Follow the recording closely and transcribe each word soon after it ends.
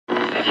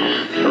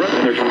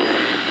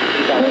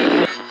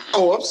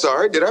Oh, I'm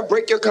sorry. Did I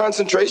break your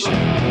concentration?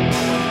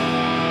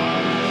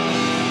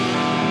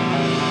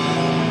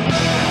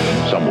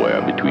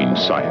 Somewhere between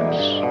science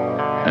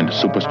and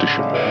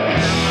superstition.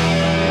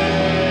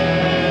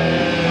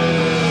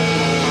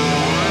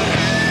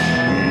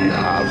 We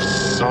have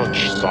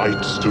such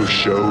sights to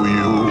show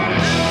you.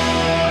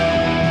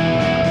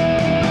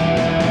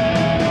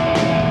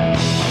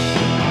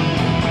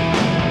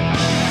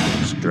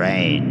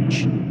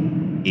 Strange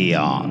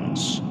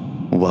Eons.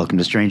 Welcome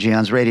to Strange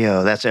Eons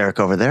Radio. That's Eric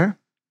over there.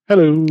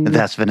 Hello.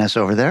 That's Vanessa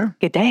over there.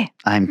 Good day.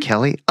 I'm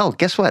Kelly. Oh,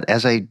 guess what?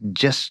 As I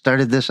just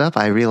started this up,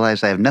 I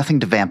realized I have nothing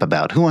to vamp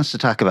about. Who wants to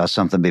talk about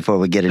something before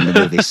we get into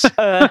movies?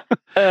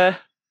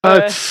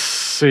 Let's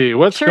see.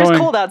 What's sure going? It's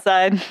cold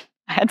outside.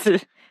 I had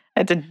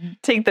to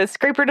take the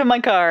scraper to my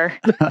car.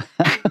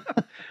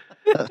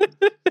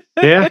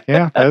 Yeah.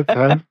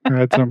 I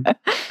had some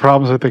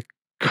problems with the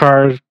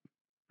car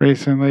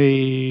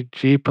recently.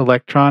 Jeep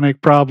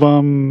electronic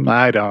problem.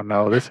 I don't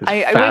know. This is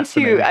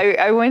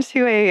I went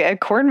to a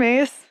corn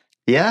maze.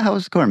 Yeah, how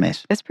was the corn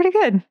maze? It's pretty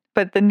good,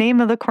 but the name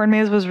of the corn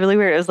maze was really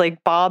weird. It was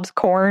like Bob's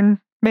Corn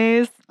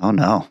Maze. Oh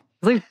no!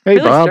 It was like Hey,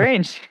 really Bob.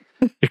 strange.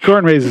 Your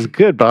corn maze is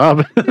good,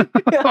 Bob.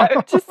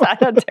 I just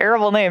had a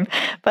terrible name,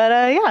 but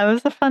yeah, it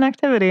was a fun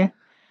activity.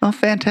 Oh,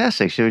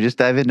 fantastic! Should we just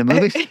dive into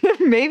movies?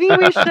 Maybe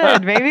we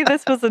should. Maybe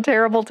this was a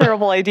terrible,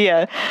 terrible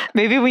idea.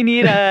 Maybe we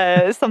need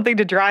something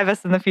to drive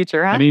us in the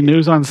future, huh? Any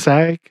news on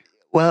SAG?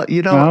 Well,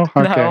 you know,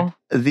 No. Okay.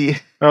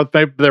 No,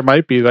 There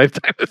might be.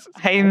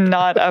 I'm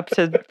not up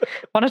to.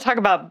 Want to talk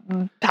about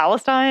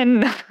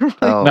Palestine?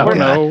 Oh, No, God.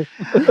 no.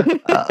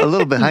 A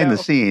little behind No.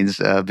 the scenes,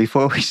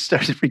 before we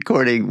started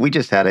recording, we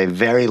just had a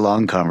very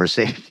long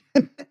conversation.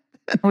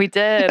 We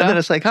did. And then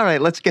it's like, all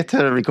right, let's get to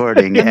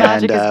recording. The And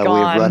magic is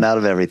gone. we've run out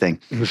of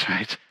everything. That's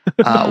right.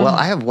 Well,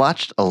 I have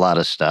watched a lot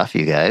of stuff,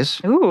 you guys.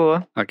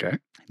 Ooh. Okay.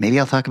 Maybe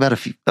I'll talk about a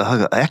few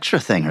extra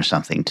thing or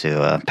something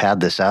to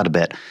pad this out a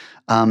bit.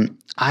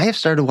 I have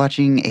started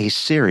watching a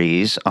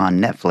series on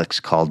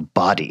Netflix called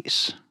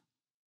Bodies.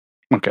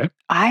 Okay.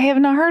 I have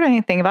not heard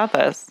anything about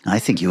this. I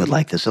think you would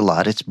like this a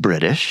lot. It's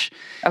British.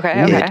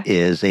 Okay.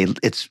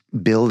 It's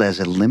billed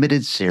as a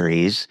limited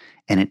series,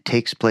 and it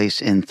takes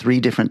place in 3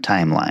 different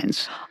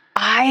timelines.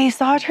 I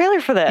saw a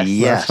trailer for this.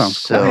 Yes. sounds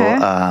So,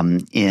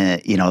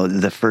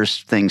 the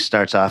first thing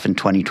starts off in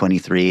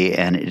 2023,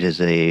 and it is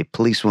a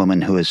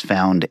policewoman who has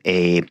found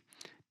a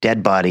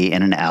dead body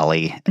in an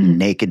alley, a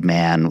naked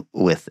man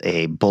with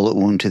a bullet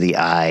wound to the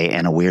eye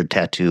and a weird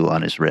tattoo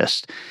on his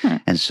wrist.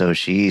 And so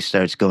she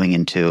starts going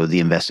into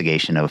the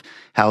investigation of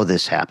how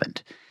this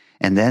happened.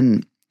 And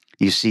then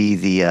you see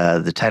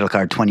the title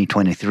card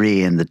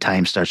 2023, and the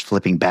time starts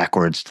flipping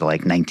backwards to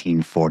like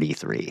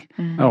 1943.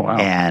 Oh, wow.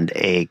 And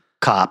a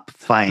cop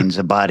finds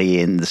a body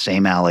in the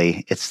same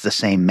alley. It's the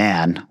same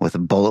man with a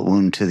bullet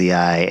wound to the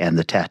eye and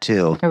the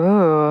tattoo.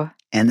 Ooh.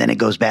 And then it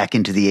goes back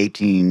into the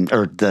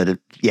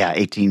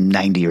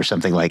 1890 or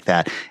something like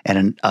that.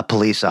 And a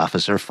police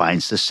officer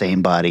finds the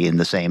same body in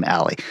the same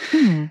alley.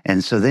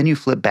 And so then you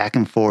flip back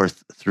and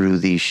forth through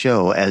the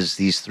show as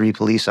these 3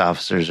 police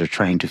officers are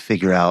trying to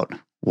figure out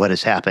what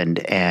has happened.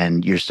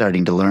 And you're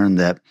starting to learn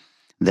that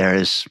there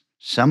is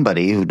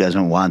somebody who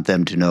doesn't want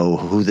them to know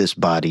who this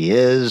body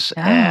is.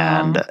 Oh.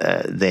 And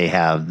they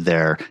have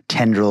their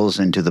tendrils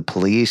into the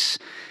police.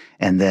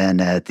 And then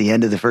at the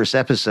end of the first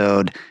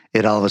episode,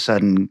 it all of a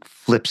sudden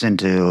flips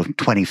into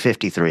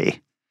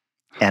 2053.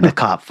 And a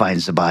cop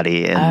finds the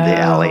body in the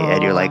alley.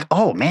 And you're like,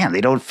 oh, man,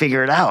 they don't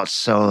figure it out.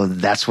 So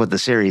that's what the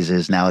series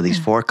is now. These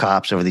 4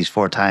 cops over these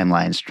 4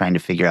 timelines trying to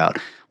figure out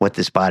what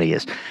this body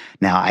is.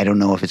 Now, I don't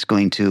know if it's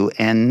going to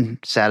end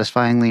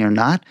satisfyingly or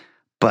not,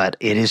 but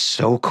it is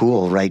so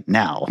cool right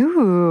now.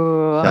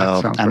 Ooh. That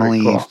So sounds I'm very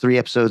only cool. 3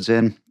 episodes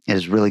in. It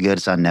is really good.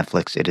 It's on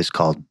Netflix. It is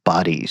called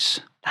Bodies.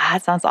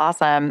 That sounds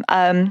awesome.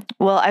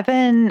 Well, I've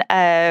been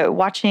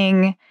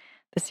watching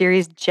the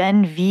series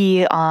Gen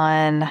V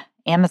on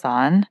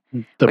Amazon.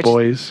 The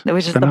Boys.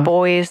 Which is the spinoff?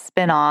 Boys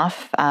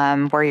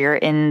spinoff, where you're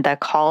in the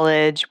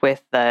college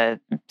with the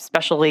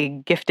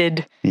specially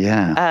gifted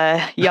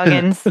Yeah.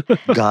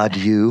 youngins. God,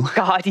 you.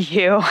 God,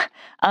 you.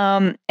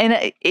 And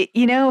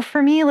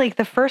for me, like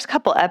the first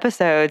couple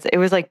episodes, it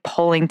was like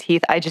pulling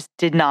teeth. I just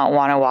did not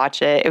want to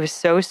watch it. It was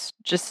so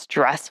just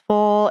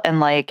stressful and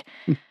like,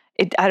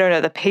 I don't know,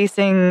 the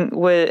pacing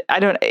was,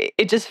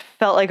 it just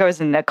felt like I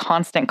was in a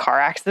constant car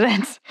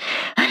accident.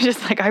 I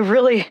just like,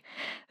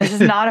 this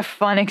is not a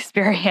fun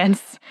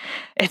experience.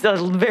 It's a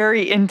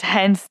very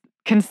intense,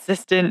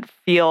 consistent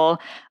feel.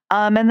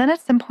 And then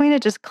at some point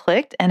it just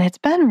clicked and it's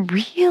been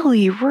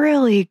really,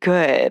 really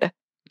good.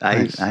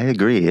 Nice. I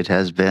agree. It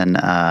has been,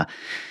 so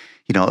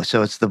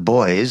it's the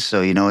boys.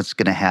 So, it's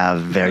going to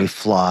have very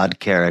flawed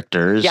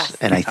characters. Yes.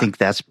 And I think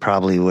that's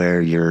probably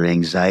where your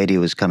anxiety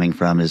was coming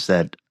from, is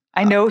that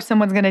I know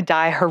someone's going to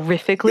die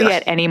horrifically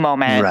Yes. at any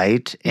moment.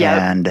 right.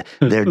 Yep. And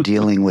they're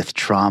dealing with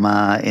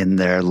trauma in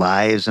their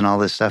lives and all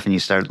this stuff. And you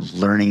start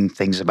learning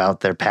things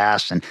about their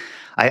past. And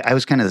I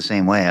was kind of the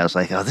same way. I was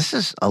like, oh, this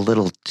is a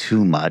little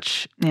too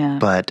much. Yeah.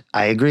 But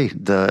I agree.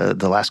 The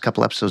last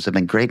couple episodes have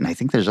been great. And I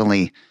think there's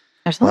only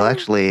There's Well, only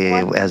actually,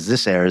 one. as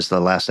this airs, the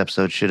last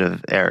episode should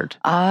have aired.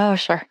 Oh,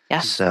 sure.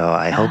 Yes. So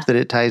I hope that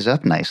it ties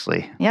up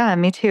nicely. Yeah,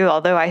 me too.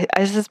 Although I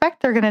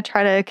suspect they're going to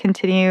try to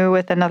continue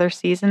with another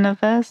season of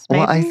this. Maybe?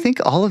 Well, I think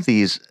all of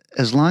these,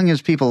 as long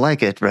as people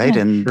like it, right,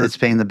 and Sure. it's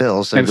paying the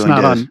bills, And it's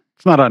not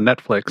on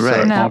Netflix, so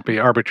Right. it No. won't be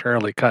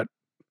arbitrarily cut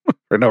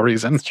for no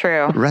reason. It's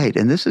true. Right,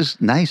 and this is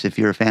nice if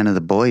you're a fan of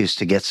The Boys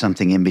to get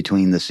something in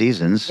between the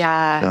seasons.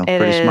 Yeah, so it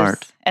pretty is.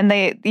 smart. And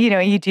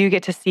you do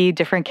get to see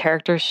different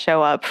characters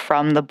show up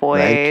from The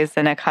Boys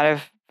in a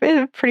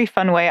pretty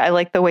fun way. I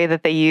like the way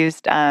that they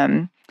used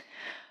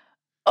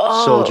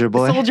Soldier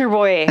Boy? Soldier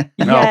Boy.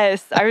 No.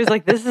 Yes. I was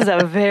like, this is a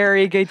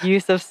very good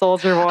use of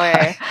Soldier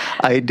Boy.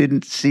 I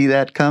didn't see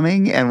that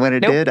coming, and when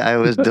it Nope. did, I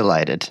was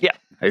delighted. Yeah.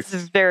 This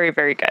is very,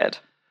 very good.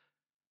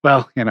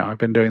 Well, I've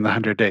been doing the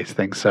 100 Days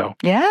thing, so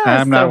Yeah.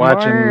 I'm not so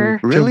watching more-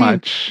 too Really?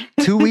 much.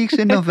 2 weeks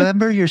in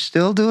November, you're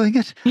still doing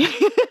it?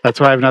 That's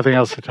why I have nothing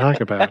else to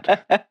talk about.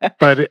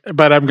 But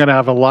I'm going to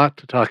have a lot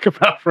to talk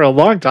about for a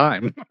long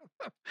time.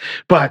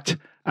 But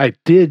I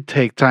did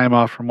take time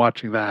off from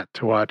watching that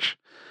to watch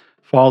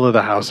Fall of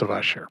the House of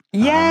Usher,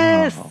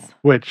 Yes. Oh.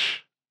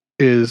 which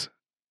is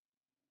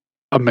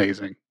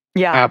amazing.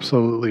 Yeah.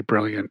 Absolutely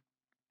brilliant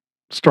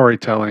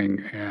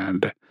storytelling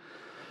and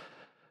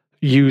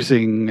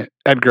using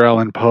Edgar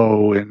Allan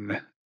Poe in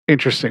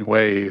interesting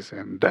ways.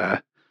 And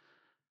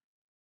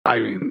I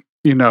mean,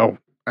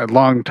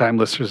 long-time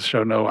listeners of the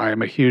show know I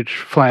am a huge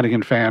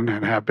Flanagan fan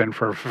and have been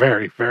for a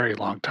very, very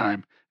long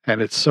time.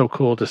 And it's so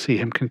cool to see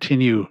him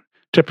continue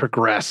to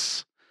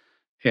progress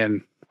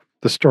in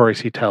the stories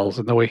he tells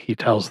and the way he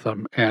tells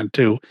them, and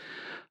to,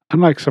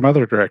 unlike some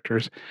other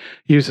directors,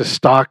 use a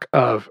stock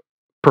of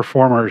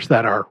performers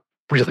that are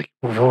really,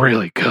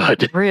 really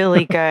good.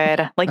 Really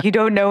good. Like, you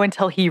don't know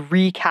until he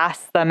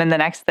recasts them in the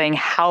next thing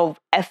how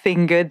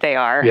effing good they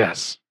are.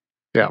 Yes.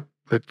 Yeah.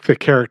 The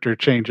character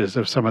changes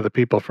of some of the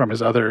people from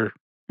his other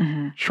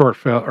Mhm. short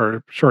film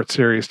or short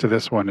series to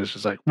this one is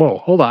just like, whoa,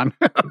 hold on.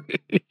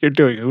 You're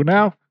doing who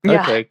now?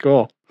 Yeah. Okay,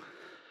 cool.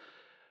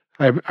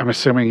 I'm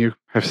assuming you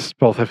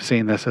both have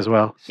seen this as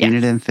well. Seen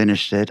Yes. it and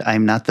finished it.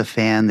 I'm not the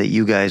fan that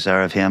you guys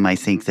are of him. I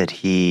think that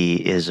he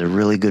is a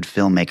really good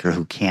filmmaker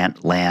who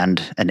can't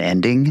land an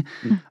ending,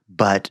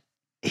 but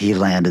he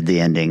landed the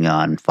ending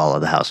on Fall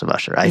of the House of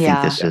Usher. I think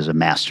Yeah. this is a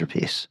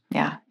masterpiece.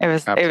 Yeah. It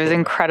was Absolutely.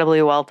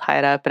 incredibly well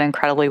tied up and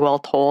incredibly well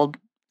told,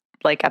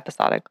 like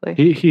episodically.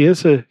 He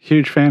is a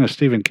huge fan of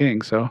Stephen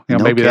King, so No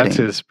maybe that's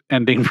kidding. his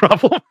ending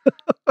problem.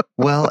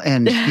 Well,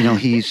 and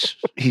he's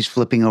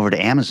flipping over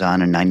to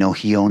Amazon, and I know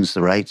he owns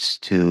the rights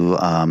to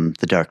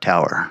the Dark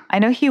Tower. I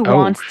know he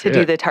wants to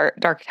do shit. the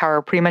Dark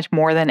Tower pretty much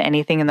more than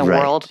anything in the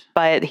Right. world,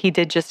 but he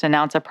did just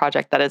announce a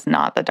project that is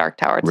not the Dark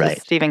Tower. It's Right.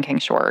 a Stephen King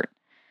short.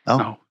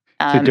 Oh,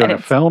 is he doing and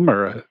a film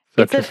or a?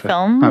 It's a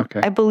film, Okay.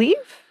 I believe.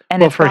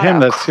 And Well, it's for got him, a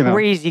that's,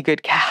 crazy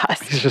good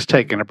cast. He's just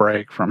taking a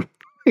break from.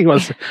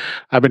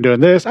 I've been doing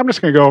this. I'm just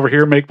going to go over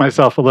here and make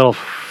myself a little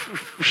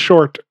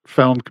short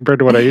film compared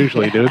to what I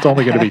usually do. It's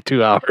only going to be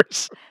 2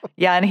 hours.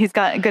 Yeah, and he's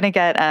going to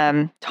get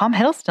Tom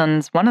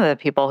Hiddleston's one of the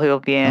people who will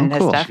be in Oh, his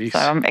cool. stuff. Jeez. So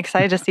I'm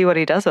excited to see what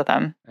he does with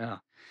him.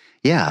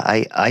 Yeah,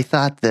 I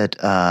thought that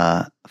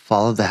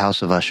Fall of the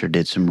House of Usher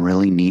did some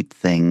really neat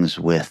things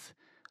with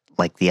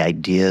like the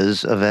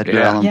ideas of Edgar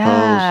Yeah. Allan Poe.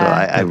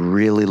 Yeah. So I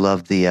really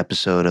loved the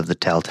episode of The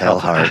Telltale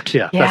Heart.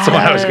 Yeah, that's what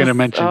I was going to Yes.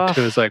 mention Oh.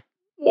 too. It's like,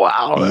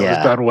 wow, that Yeah. was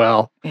done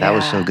well. That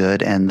was so Yeah.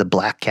 good. And the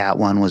Black Cat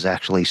one was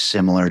actually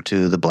similar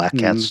to the Black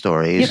Cat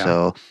story. Yep.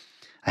 So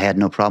I had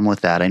no problem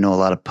with that. I know a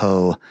lot of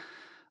Poe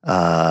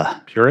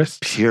Purists.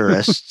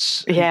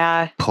 purists,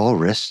 Yeah,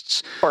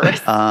 purists, of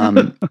course.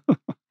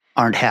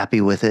 aren't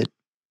happy with it.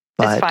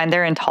 But It's fine.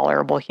 They're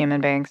intolerable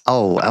human beings.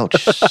 oh,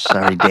 ouch!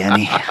 Sorry,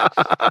 Danny.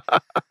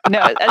 No,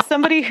 as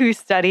somebody who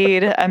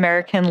studied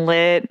American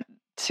Lit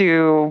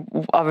to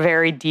a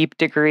very deep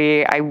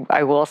degree,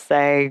 I will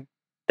say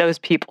those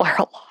people are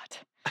a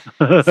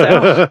lot.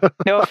 So,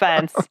 no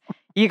offense.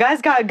 You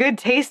guys got good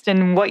taste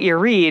in what you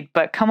read,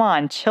 but come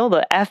on, chill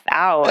the F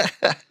out.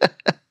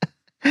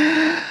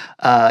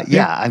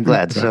 Yeah, I'm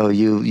glad. So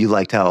you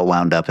liked how it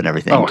wound up and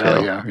everything Oh, too.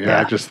 hell yeah.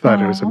 I just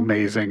thought it was Aw.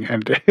 amazing.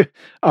 And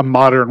a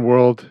modern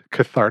world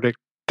cathartic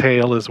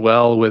tale as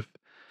well, with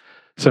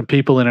some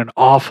people in an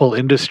awful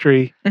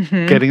industry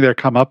Mhm. getting their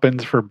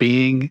comeuppance for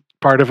being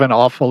part of an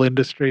awful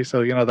industry.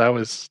 So, that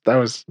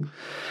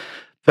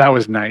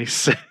was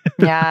nice.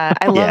 Yeah,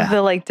 I love Yeah.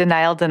 the like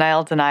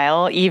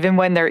denial, even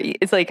when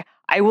it's like,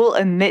 I will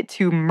admit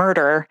to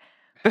murder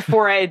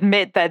before I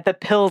admit that the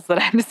pills that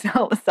I'm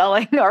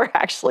selling are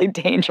actually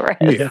dangerous.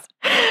 Yeah.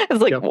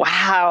 It's like, Yep.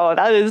 wow,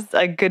 that is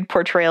a good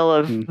portrayal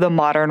of the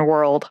modern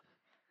world.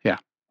 Yeah.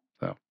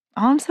 So.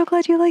 Oh, I'm so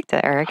glad you liked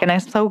it, Eric, and I'm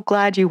so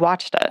glad you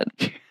watched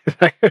it.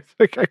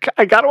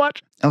 I gotta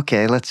watch.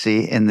 Okay, let's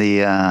see. In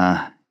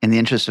the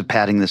interest of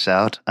padding this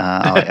out,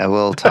 I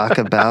will talk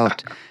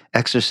about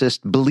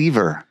Exorcist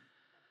Believer.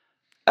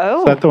 Oh,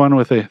 Is that the one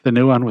with the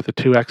new one with the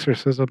 2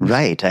 exorcisms?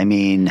 Right. I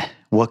mean,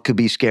 what could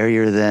be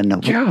scarier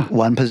than Yeah.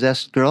 one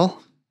possessed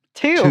girl?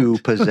 2. 2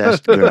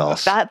 possessed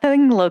girls. That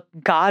thing looked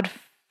god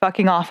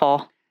fucking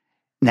awful.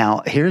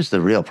 Now, here's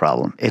the real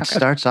problem. It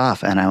starts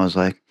off, and I was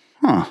like,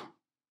 huh,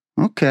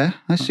 okay,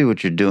 I see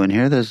what you're doing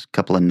here. There's a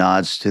couple of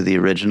nods to the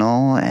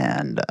original,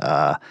 and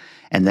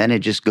then it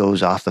just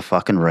goes off the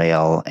fucking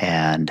rail.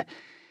 And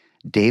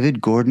David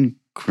Gordon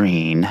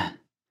Green,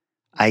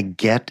 I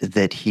get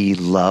that he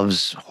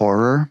loves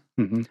horror,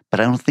 but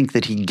I don't think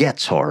that he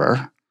gets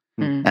horror,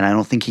 and I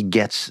don't think he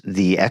gets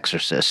The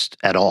Exorcist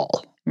at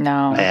all.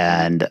 No.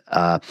 And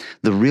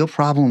the real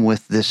problem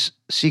with this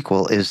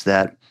sequel is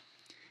that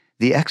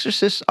The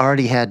Exorcist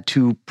already had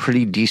two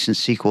pretty decent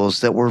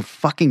sequels that were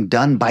fucking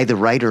done by the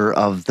writer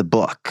of the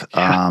book.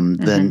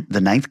 The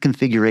Ninth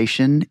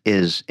Configuration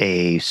is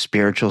a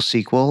spiritual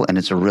sequel, and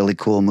it's a really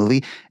cool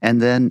movie.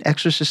 And then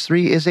Exorcist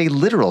 3 is a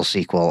literal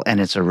sequel, and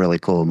it's a really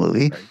cool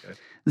movie. Very good.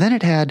 Then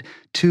it had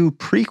two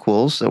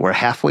prequels that were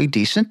halfway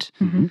decent.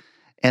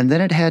 And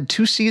then it had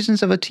 2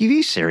 seasons of a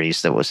TV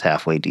series that was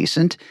halfway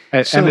decent.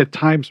 And at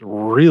times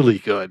really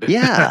good.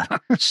 Yeah.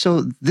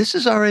 So this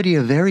is already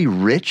a very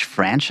rich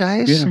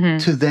franchise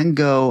to then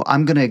go,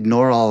 I'm going to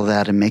ignore all of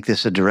that and make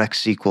this a direct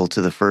sequel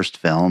to the first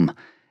film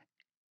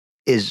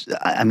is,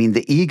 I mean,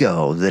 the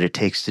ego that it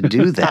takes to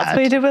do that. That's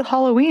what he did with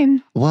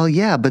Halloween. Well,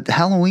 yeah, but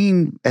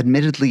Halloween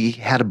admittedly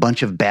had a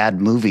bunch of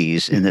bad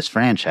movies in this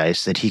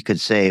franchise that he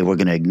could say we're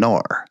going to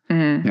ignore.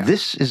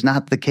 This is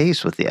not the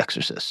case with The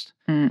Exorcist.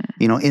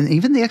 You know, and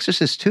even The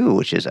Exorcist 2,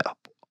 which is an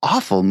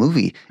awful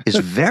movie, is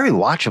very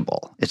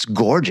watchable. It's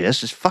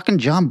gorgeous. It's fucking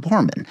John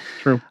Borman.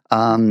 True.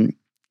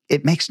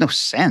 It makes no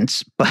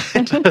sense, but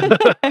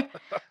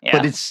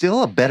but it's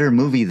still a better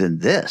movie than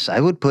this.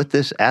 I would put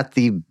this at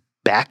the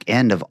back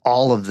end of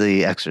all of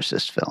the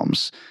Exorcist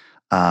films.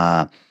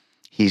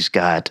 He's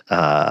got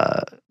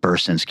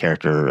Burson's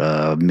character,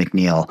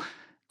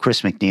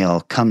 Chris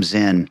McNeil, comes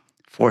in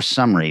for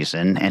some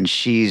reason, and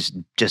she's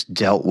just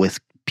dealt with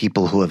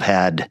people who have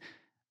had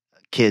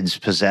kids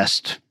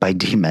possessed by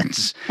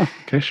demons.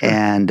 Okay, sure.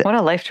 And what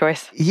a life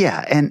choice.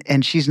 Yeah,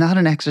 and she's not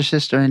an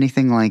exorcist or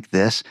anything like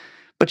this,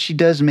 but she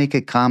does make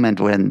a comment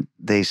when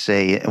they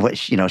say,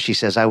 she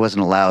says, I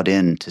wasn't allowed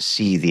in to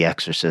see the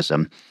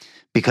exorcism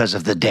because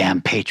of the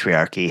damn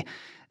patriarchy.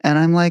 And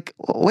I'm like,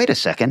 wait a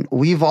second,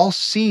 we've all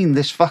seen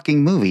this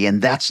fucking movie,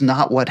 and that's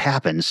not what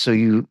happens. So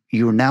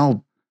you're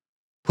now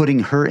putting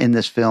her in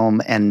this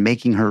film and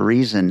making her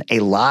reason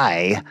a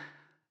lie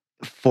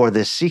for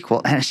this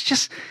sequel. And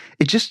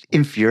it just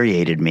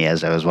infuriated me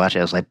as I was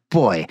watching. I was like,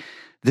 boy,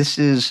 this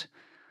is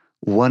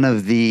one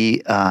of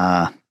the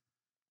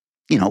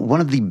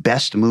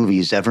best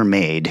movies ever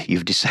made.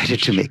 You've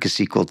decided to make a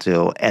sequel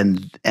to,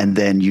 and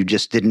then you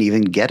just didn't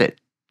even get it.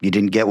 You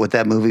didn't get what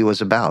that movie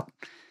was about.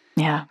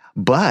 Yeah.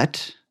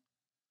 But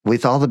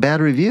with all the bad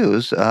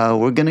reviews,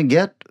 we're going to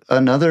get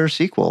another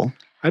sequel.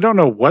 I don't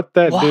know what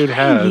that dude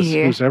has.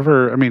 Who's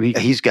ever? I mean,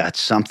 he's got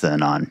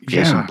something on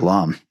Jason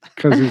Blum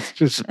because it's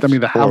just. I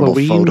mean, the horrible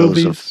Halloween photos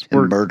movies of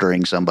him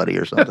murdering somebody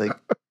or something.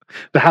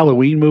 The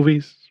Halloween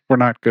movies were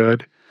not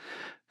good.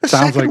 The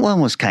second one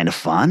was kind of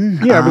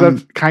fun. Yeah, but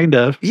that's kind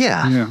of.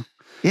 Yeah.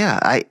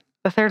 The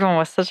third one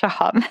was such a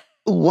hot mess.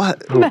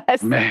 What? Oh,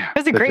 man. It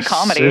was a great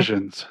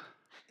comedy.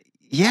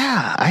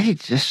 Yeah, I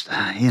just,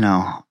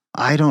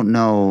 I don't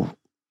know.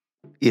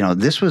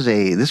 This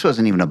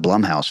wasn't even a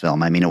Blumhouse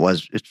film. I mean,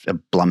 it's a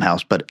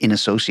Blumhouse, but in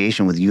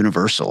association with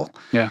Universal.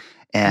 Yeah.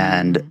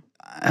 And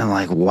I'm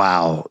like,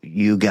 wow,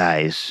 you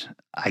guys,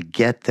 I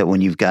get that when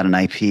you've got an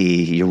IP,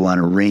 you want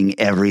to wring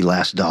every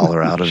last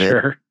dollar out of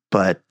it.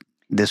 But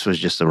this was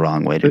just the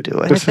wrong way to do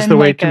it. This is the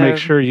way to make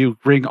sure you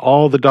wring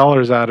all the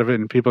dollars out of it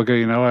and people go,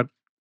 you know what?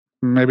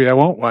 Maybe I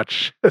won't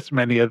watch as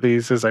many of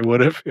these as I would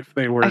have if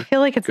they were. I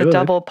feel like it's a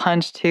double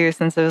punch too,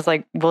 since it was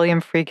like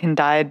William Friedkin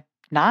died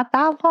not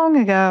that long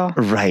ago.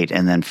 Right.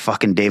 And then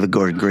fucking David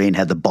Gordon Green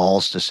had the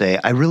balls to say,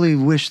 I really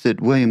wish that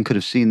William could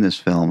have seen this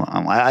film.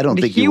 I don't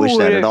think you wish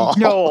that at all.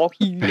 No,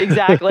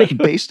 exactly.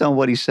 Based on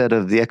what he said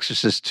of The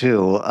Exorcist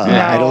 2,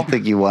 I don't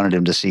think you wanted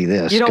him to see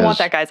this. You don't want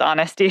that guy's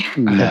honesty.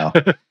 No.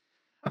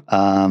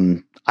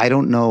 I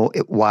don't know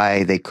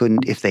why they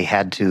couldn't, if they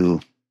had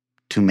to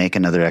make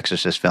another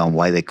Exorcist film,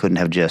 why they couldn't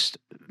have just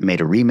made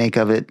a remake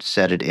of it,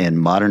 set it in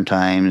modern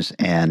times,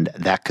 and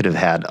that could have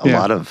had a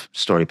lot of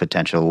story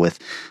potential with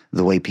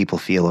the way people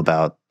feel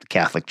about the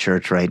Catholic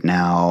Church right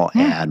now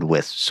and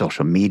with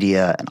social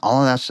media and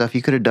all of that stuff.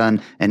 You could have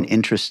done an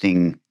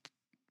interesting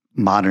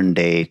modern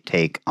day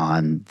take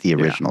on the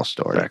original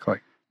story. Exactly.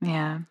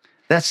 Yeah.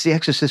 That's The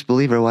Exorcist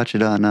Believer. Watch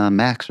it on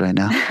Max right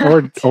now.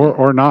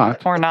 or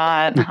not. Or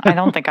not. I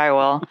don't think I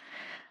will.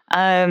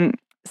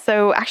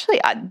 So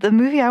actually, the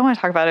movie I want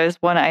to talk about is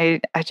one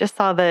I just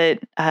saw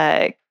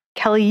that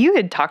Kelly, you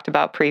had talked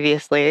about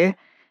previously,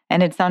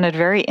 and it sounded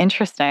very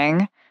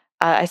interesting.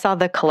 I saw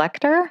The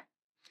Collector.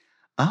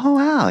 Oh,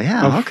 wow.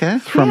 Yeah. Okay.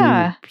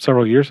 From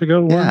several years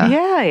ago?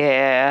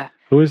 Yeah.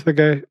 Who is the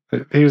guy?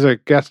 He was a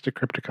guest at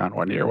Crypticon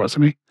one year,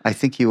 wasn't he? I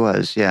think he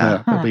was,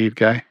 yeah. The lead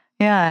guy.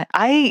 Yeah.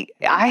 I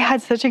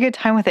had such a good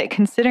time with it,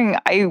 considering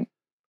I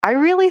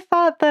really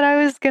thought that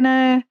I was going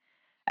to...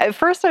 at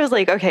first I was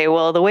like, okay,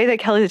 well, the way that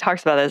Kelly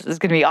talks about this is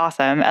going to be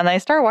awesome. And then I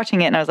started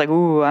watching it and I was like,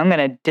 ooh, I'm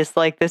going to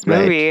dislike this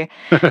movie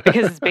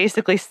because it's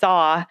basically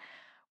Saw.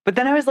 But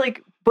then I was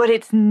like, but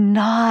it's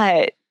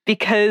not,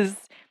 because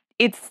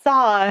it's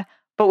Saw,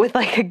 but with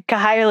like a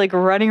guy like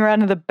running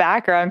around in the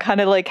background,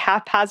 kind of like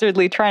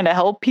haphazardly trying to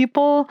help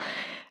people.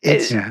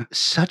 It's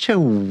such a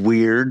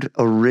weird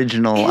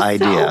original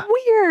idea. So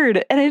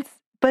weird.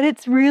 But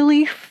it's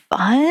really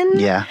fun.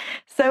 Yeah.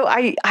 So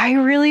I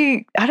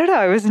don't know,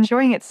 I was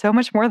enjoying it so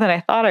much more than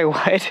I thought I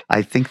would.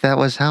 I think that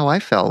was how I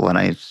felt when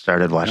I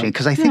started watching it,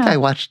 because I think I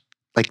watched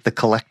like The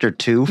Collector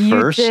 2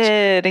 first. You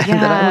did, and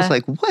then I was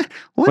like,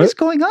 what is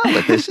going on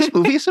with this? This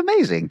movie is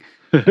amazing.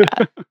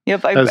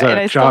 Yep,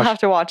 I still have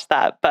to watch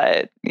that.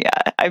 But yeah,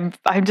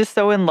 I'm just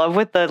so in love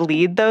with the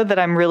lead though that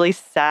I'm really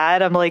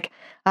sad. I'm like,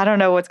 I don't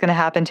know what's going to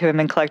happen to him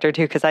in Collector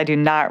 2 because I do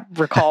not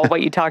recall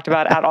what you talked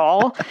about at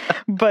all.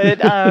 But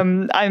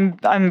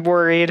I'm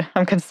worried.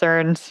 I'm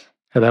concerned.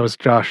 And that was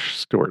Josh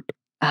Stewart.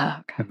 Oh,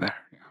 okay. In there.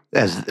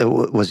 As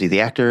was he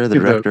the actor, the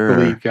director,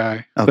 the lead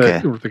guy?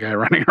 Okay, the guy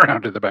running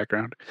around in the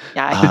background.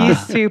 Yeah, he's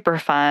super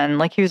fun.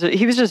 Like he was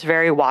just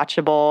very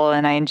watchable,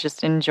 and I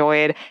just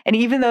enjoyed. And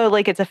even though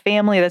like it's a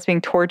family that's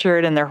being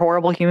tortured and they're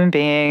horrible human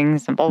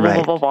beings and blah blah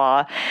blah blah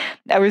blah,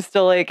 I was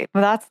still like,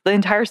 well, that's the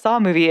entire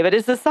Saw movie. But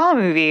it's a Saw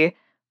movie,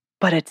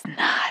 but it's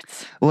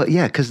not. Well,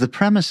 yeah, because the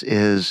premise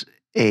is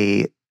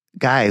a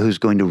guy who's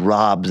going to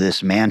rob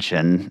this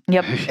mansion.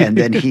 Yep. And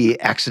then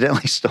he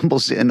accidentally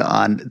stumbles in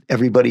on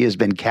everybody has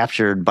been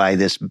captured by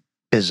this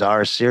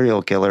bizarre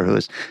serial killer who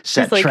has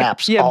set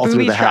traps all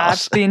through the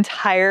house. The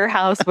entire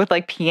house with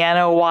like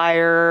piano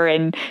wire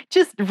and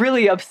just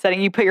really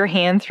upsetting. You put your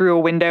hand through a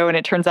window and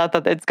it turns out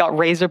that it's got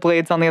razor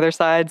blades on the other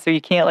side, so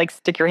you can't like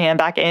stick your hand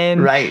back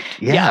in. Right.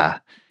 Yeah.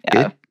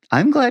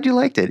 I'm glad you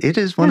liked it. It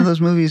is one of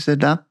those movies that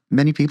not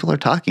many people are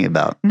talking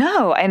about.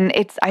 No, and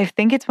I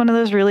think it's one of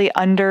those really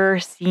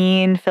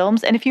underseen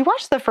films. And if you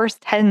watch the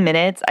first 10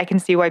 minutes, I can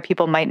see why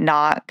people might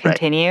not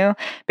continue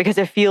because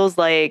it feels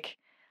like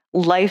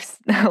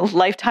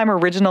lifetime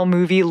original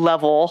movie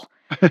level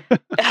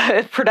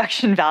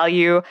production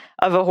value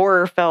of a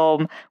horror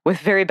film with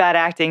very bad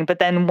acting. But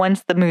then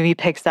once the movie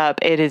picks up,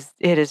 it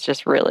is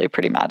just really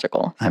pretty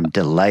magical. I'm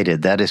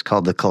delighted. That is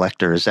called The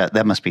Collector.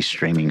 That must be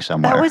streaming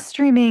somewhere. That was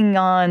streaming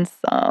on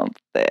something.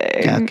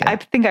 Okay. I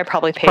think I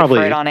probably paid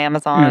for it on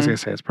Amazon. I was going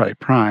to say it's probably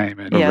Prime.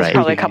 And it's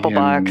probably a couple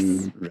bucks.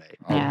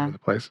 All over the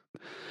place.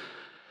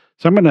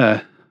 So I'm going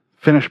to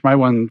finish my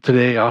one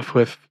today off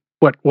with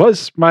what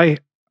was my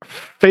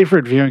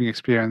favorite viewing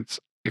experience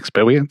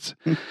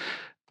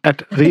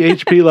at the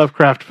H.P.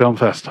 Lovecraft Film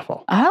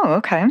Festival. Oh,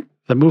 okay.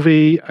 The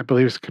movie, I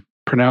believe, is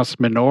pronounced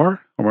Minor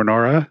or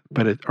Minora,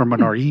 or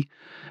Minori.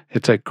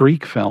 It's a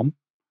Greek film.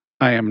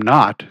 I am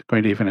not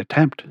going to even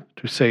attempt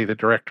to say the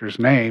director's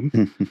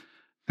name.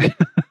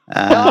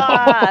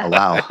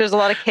 Wow. There's a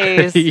lot of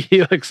K's.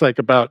 He looks like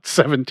about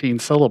 17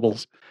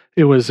 syllables.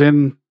 It was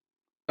in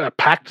a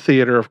packed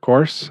theater, of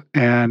course,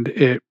 and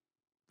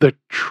the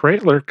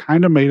trailer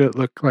kind of made it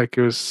look like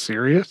it was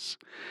serious.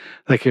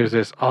 Like it was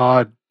this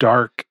odd,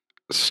 dark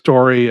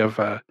story of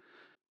a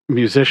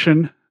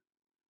musician,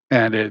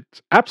 and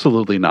it's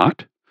absolutely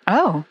not.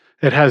 Oh.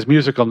 It has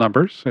musical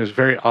numbers. There's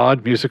very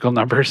odd musical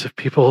numbers of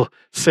people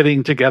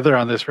sitting together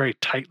on this very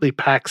tightly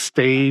packed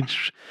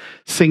stage,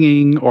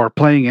 singing or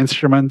playing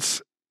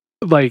instruments.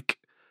 Like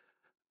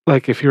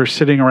if you're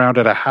sitting around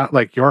at a house,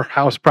 like your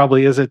house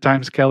probably is at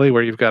times, Kelly,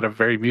 where you've got a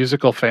very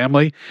musical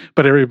family,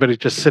 but everybody's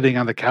just sitting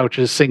on the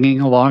couches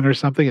singing along or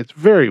something. It's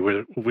very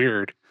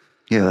weird.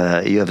 You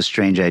have a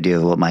strange idea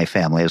of what my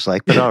family is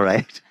like, but all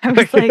right. I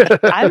was like,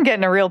 I'm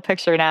getting a real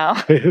picture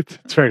now.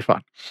 It's very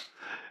fun.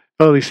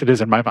 Well, at least it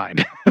is in my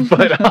mind.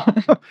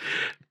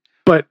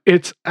 But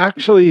it's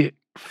actually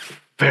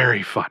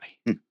very funny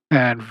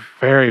and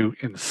very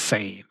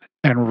insane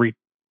and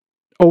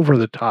over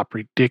the top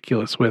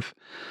ridiculous with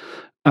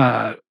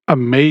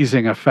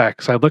amazing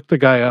effects. I looked the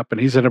guy up,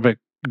 and he's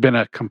been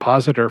a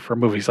compositor for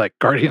movies like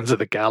Guardians of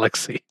the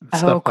Galaxy and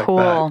stuff cool.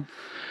 like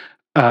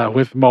that,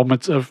 with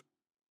moments of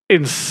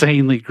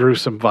insanely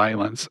gruesome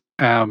violence.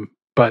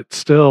 But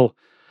still,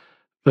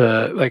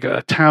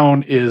 a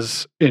town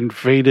is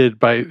invaded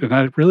by,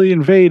 not really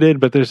invaded,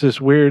 but there's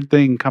this weird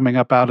thing coming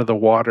up out of the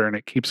water, and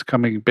it keeps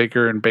coming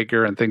bigger and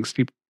bigger, and things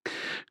keep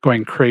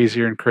going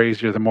crazier and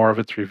crazier the more of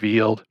it's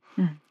revealed.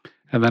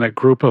 And then a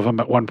group of them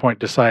at one point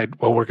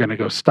decide, well, we're going to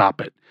go stop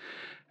it.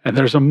 And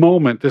there's a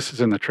moment, this is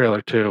in the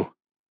trailer too,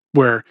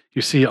 where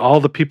you see all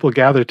the people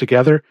gathered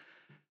together.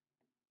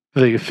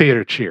 The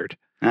theater cheered.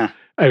 I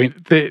mean,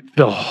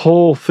 the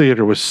whole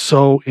theater was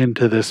so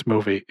into this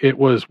movie. It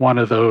was one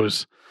of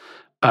those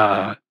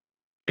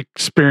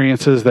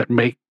experiences that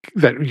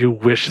you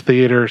wish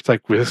theaters,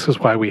 like, this is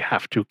why we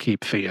have to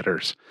keep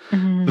theaters.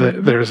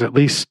 Mm-hmm. There's at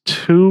least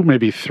 2,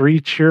 maybe 3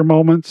 cheer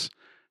moments,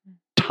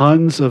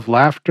 tons of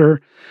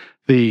laughter.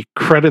 The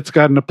credits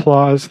got an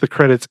applause. The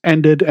credits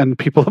ended and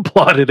people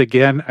applauded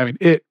again. I mean,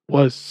 it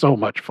was so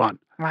much fun.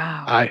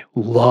 Wow. I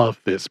love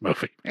this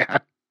movie.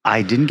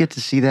 I didn't get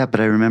to see that,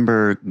 but I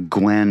remember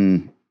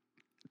Gwen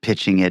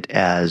pitching it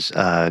as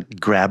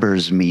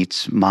Grabbers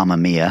meets Mamma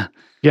Mia.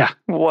 Yeah,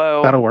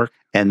 Whoa. that'll work.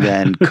 And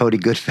then Cody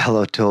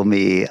Goodfellow told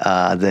me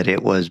that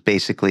it was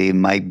basically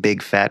My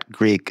Big Fat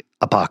Greek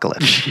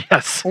Apocalypse.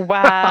 Yes.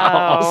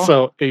 Wow.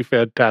 Also a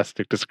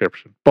fantastic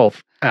description.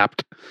 Both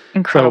apt.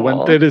 Incredible. So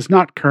when it is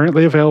not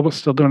currently available,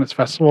 still doing its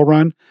festival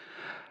run,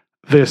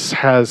 this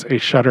has a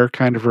Shudder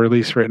kind of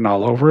release written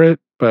all over it.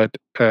 But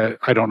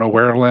I don't know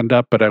where it'll end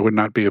up, but I would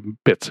not be a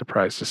bit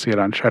surprised to see it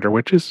on Shudder,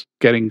 which is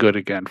getting good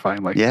again,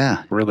 finally.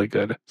 Yeah. Really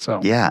good. So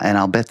Yeah, and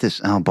I'll bet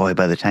this, oh boy,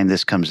 by the time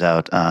this comes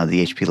out,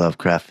 the H.P.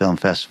 Lovecraft Film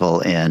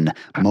Festival in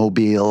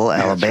Mobile,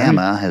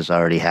 Alabama has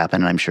already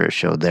happened. I'm sure it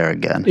showed there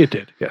again. It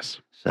did,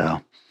 yes.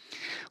 So,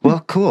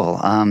 well, cool.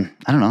 I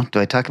don't know. Do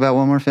I talk about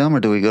one more film or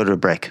do we go to a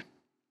break?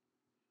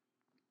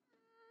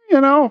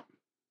 You know,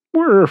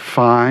 we're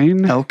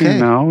fine. Okay. You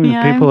know,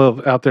 Yeah.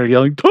 people out there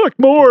yelling, talk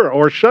more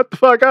or shut the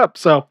fuck up.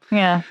 So,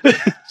 Yeah.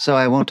 So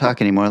I won't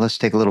talk anymore. Let's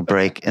take a little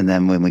break. And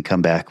then when we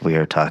come back, we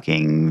are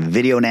talking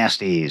video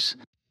nasties.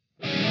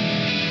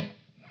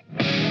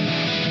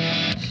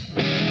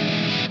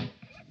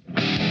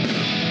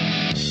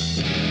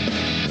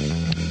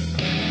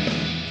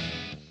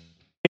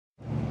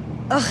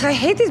 Ugh, I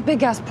hate these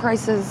big ass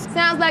prices.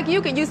 Sounds like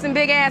you could use some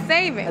big ass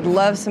savings. I'd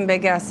love some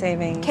big ass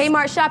savings.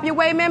 Kmart Shop Your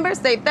Way members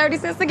save 30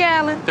 cents a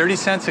gallon. 30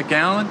 cents a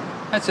gallon?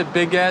 That's a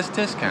big ass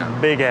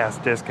discount. Big ass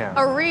discount.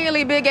 A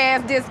really big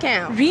ass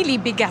discount. Really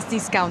big ass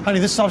discount. Honey,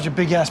 this solves your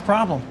big ass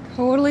problem.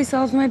 Totally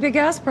solves my big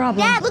ass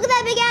problem. Dad, look at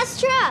that big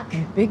ass truck.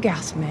 Big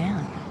ass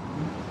man.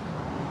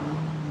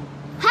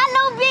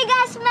 Hello, big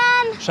ass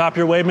man. Shop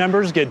Your Way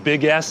members get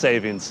big ass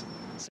savings.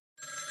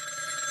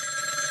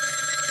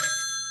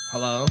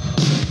 Hello?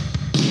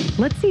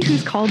 Let's see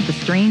who's called the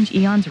Strange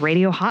Eons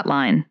radio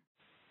hotline.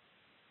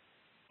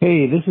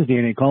 Hey, this is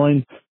Danny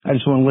calling. I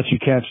just want to let you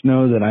cats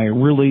know that I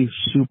really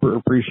super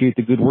appreciate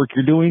the good work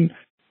you're doing.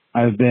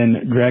 I've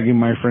been dragging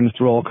my friends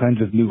through all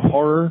kinds of new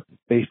horror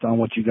based on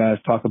what you guys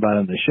talk about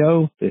in the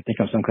show. They think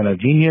I'm some kind of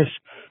genius.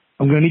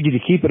 I'm going to need you to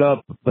keep it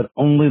up, but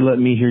only let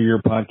me hear your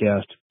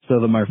podcast so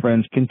that my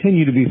friends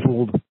continue to be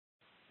fooled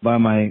by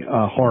my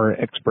horror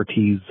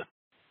expertise.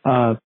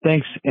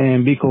 Thanks,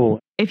 and be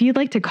cool. If you'd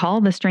like to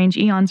call the Strange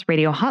Eons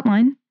radio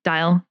hotline,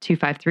 dial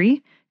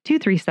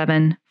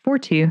 253-237-4266.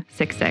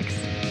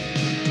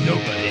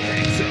 Nobody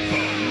hangs up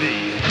on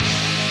me.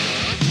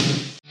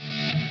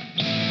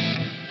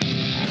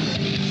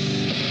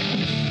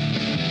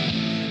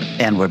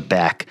 And we're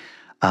back.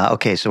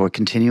 Okay, so we're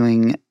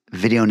continuing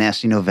Video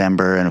Nasty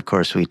November. And of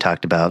course, we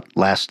talked about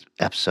last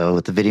episode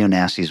with the Video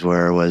Nasties,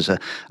 where it was a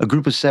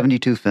group of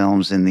 72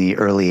 films in the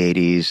early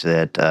 80s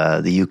that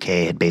the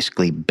UK had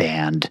basically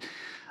banned.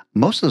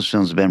 Most of those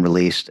films have been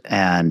released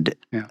and,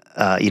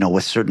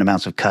 with certain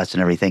amounts of cuts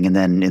and everything. And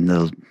then in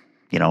the,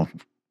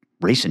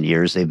 recent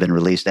years, they've been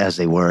released as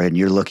they were. And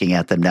you're looking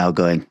at them now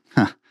going,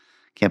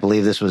 can't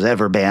believe this was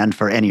ever banned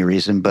for any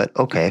reason, but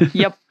okay.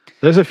 Yep.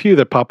 There's a few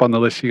that pop on the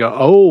list. You go,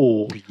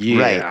 oh,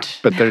 yeah. Right.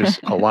 But there's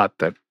a lot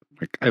that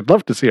I'd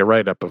love to see a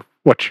write-up of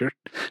what your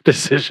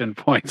decision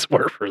points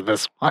were for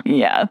this one.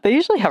 Yeah. They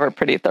usually have a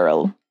pretty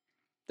thorough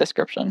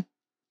description.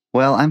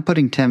 Well, I'm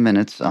putting 10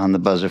 minutes on the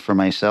buzzer for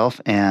myself,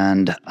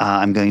 and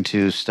I'm going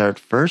to start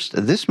first.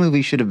 This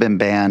movie should have been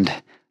banned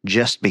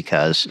just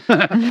because.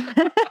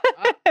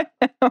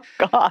 Oh,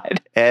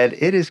 God. And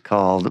it is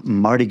called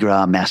Mardi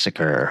Gras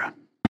Massacre.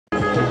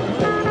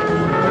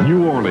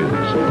 New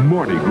Orleans,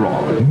 Mardi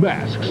Gras,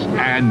 masks,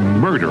 and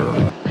murder.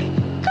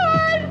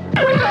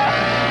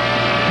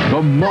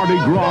 The Mardi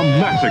Gras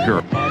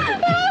Massacre.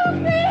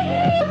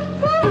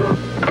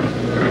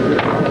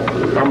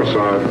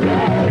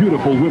 Homicide.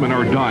 Beautiful women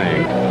are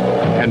dying,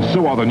 and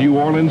so are the New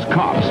Orleans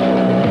cops.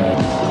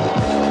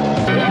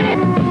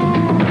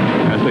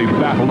 As they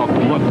battle a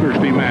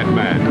bloodthirsty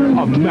madman,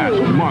 a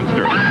masked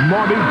monster,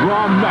 Mardi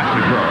Gras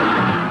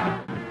Massacre.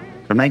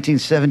 From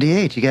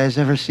 1978. You guys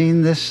ever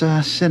seen this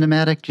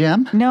cinematic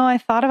gem? No, I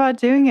thought about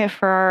doing it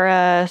for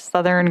our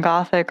Southern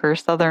Gothic or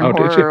Southern Oh, did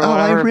Horror you? or Oh,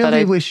 whatever. I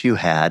really wish you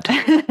had.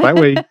 By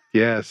the way,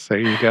 yes, there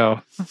you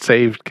go.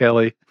 Saved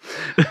Kelly.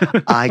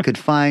 I could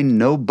find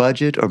no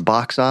budget or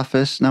box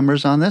office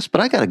numbers on this, but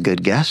I got a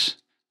good guess.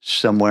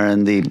 Somewhere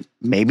in the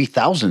maybe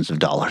thousands of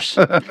dollars.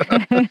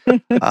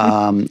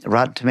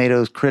 Rotten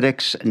Tomatoes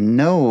critics,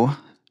 no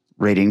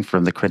rating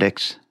from the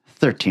critics,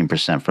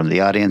 13% from the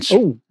audience.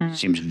 Oh.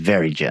 Seems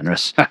very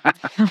generous.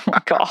 Oh,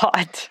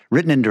 God.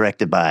 Written and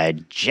directed by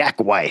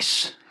Jack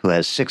Weiss, who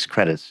has 6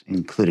 credits,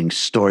 including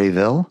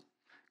Storyville,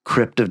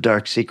 Crypt of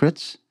Dark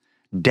Secrets,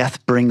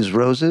 Death Brings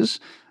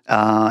Roses.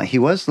 He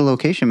was the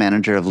location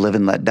manager of Live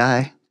and Let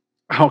Die.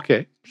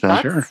 Okay. So,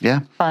 Sure. Yeah.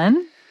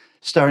 Fun.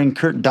 Starring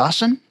Kurt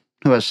Dawson,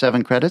 who has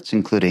 7 credits,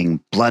 including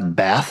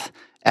Bloodbath,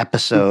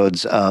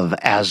 episodes of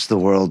As the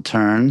World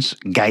Turns,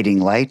 Guiding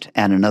Light,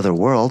 and Another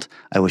World.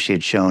 I wish he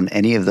had shown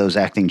any of those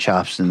acting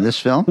chops in this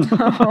film.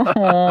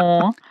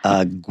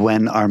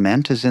 Gwen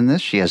Arment is in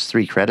this. She has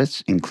 3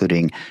 credits,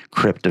 including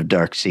Crypt of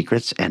Dark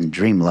Secrets and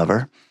Dream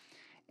Lover.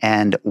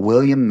 And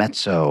William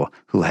Mezzo,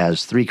 who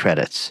has 3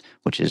 credits,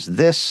 which is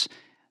this,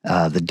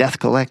 The Death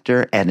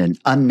Collector, and an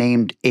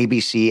unnamed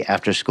ABC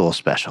after-school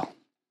special.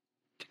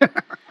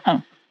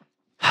 Oh.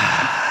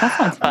 That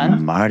sounds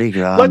fun. Mardi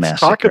Gras Let's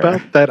Massacre. talk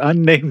about that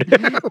unnamed.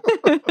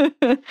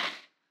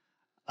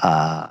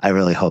 I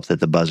really hope that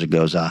the buzzer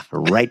goes off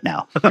right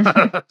now.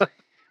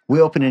 We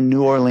open in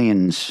New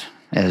Orleans,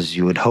 as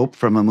you would hope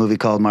from a movie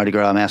called Mardi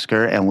Gras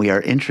Massacre, and we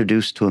are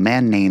introduced to a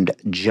man named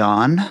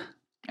John.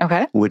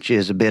 Okay. Which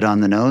is a bit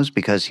on the nose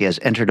because he has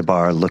entered a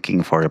bar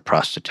looking for a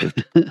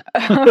prostitute.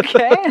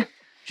 Okay.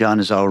 John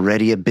is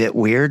already a bit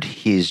weird.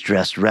 He's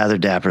dressed rather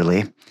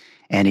dapperly,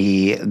 and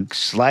he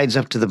slides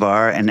up to the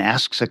bar and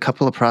asks a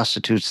couple of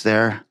prostitutes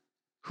there,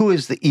 who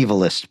is the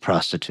evilest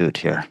prostitute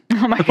here?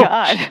 Oh, my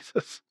God.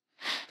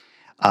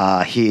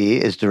 He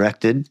is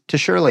directed to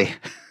Shirley.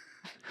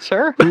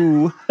 Sure.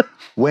 Who,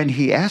 when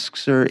he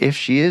asks her if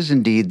she is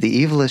indeed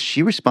the evilest,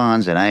 she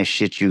responds, and I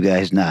shit you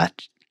guys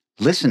not,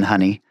 listen,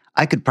 honey,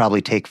 I could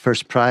probably take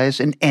first prize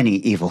in any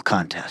evil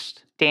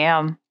contest.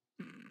 Damn.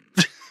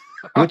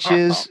 Which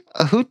is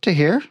a hoot to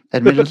hear,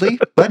 admittedly,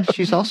 but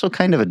she's also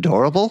kind of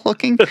adorable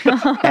looking.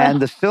 And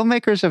the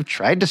filmmakers have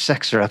tried to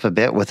sex her up a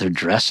bit with her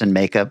dress and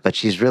makeup, but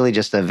she's really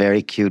just a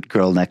very cute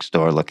girl next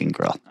door looking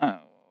girl. Oh.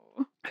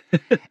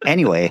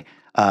 Anyway,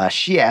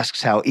 she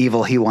asks how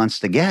evil he wants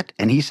to get,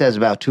 and he says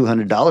about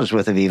 $200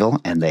 worth of evil,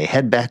 and they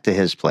head back to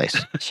his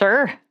place.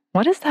 Sure.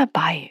 What does that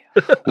buy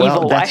you? Well,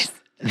 Evil-wise.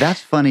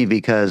 that's funny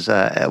because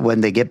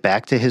when they get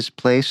back to his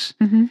place,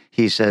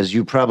 he says,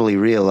 you probably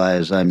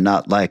realize I'm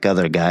not like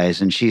other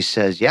guys. And she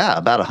says, yeah,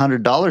 about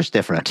 $100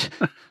 different.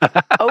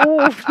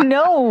 Oh,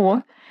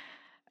 no.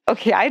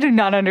 Okay, I do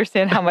not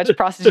understand how much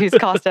prostitutes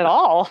cost at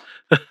all.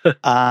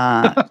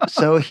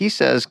 So he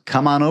says,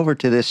 come on over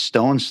to this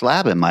stone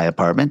slab in my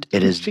apartment.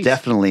 It is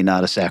definitely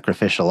not a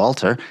sacrificial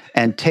altar.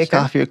 And take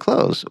off your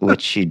clothes,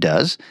 which she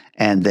does.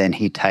 And then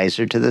he ties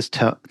her to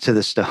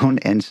the stone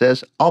and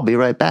says, I'll be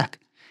right back.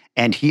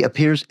 And he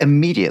appears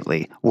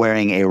immediately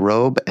wearing a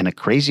robe and a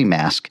crazy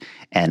mask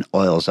and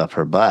oils up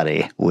her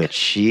body, which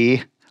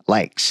she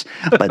likes,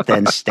 but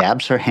then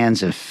stabs her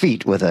hands and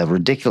feet with a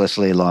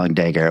ridiculously long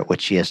dagger,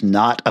 which she is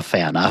not a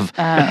fan of.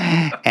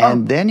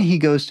 And then he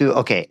goes to,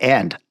 okay,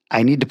 and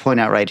I need to point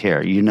out right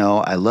here, you know,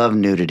 I love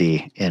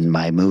nudity in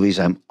my movies.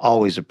 I'm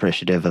always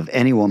appreciative of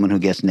any woman who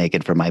gets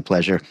naked for my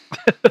pleasure.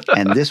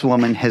 And this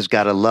woman has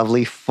got a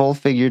lovely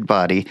full-figured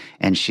body,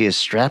 and she is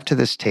strapped to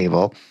this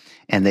table.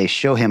 And they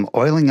show him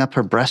oiling up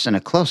her breasts in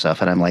a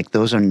close-up. And I'm like,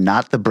 those are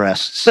not the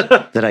breasts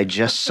that I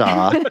just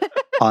saw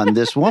on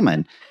this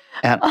woman.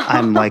 And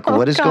I'm like,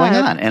 what is going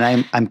on?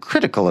 And I'm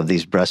critical of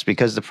these breasts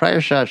because the prior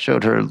shot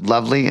showed her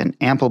lovely and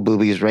ample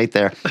boobies right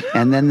there.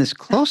 And then this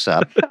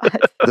close-up,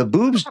 the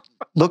boobs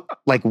look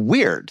like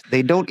weird.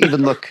 They don't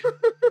even look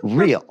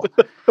real.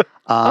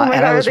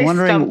 And I was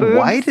wondering,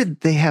 why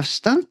did they have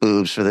stunt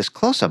boobs for this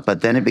close-up?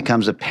 But then it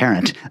becomes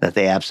apparent that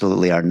they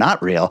absolutely are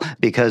not real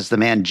because the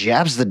man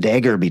jabs the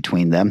dagger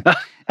between them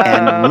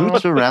and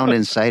roots around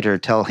inside her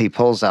till he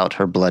pulls out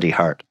her bloody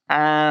heart.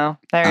 Oh,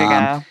 there you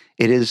go.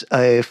 It is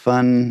a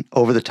fun,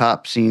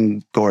 over-the-top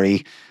scene,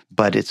 gory,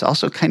 but it's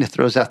also kind of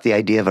throws out the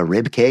idea of a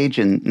rib cage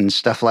and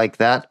stuff like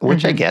that,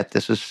 which I get.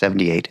 This was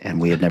 1978, and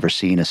we had never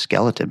seen a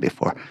skeleton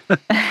before.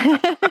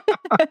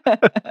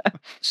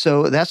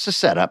 So that's the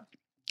setup.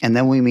 And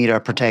then we meet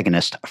our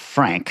protagonist,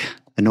 Frank,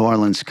 a New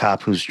Orleans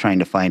cop who's trying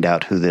to find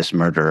out who this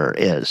murderer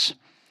is.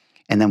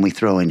 And then we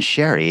throw in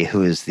Sherry,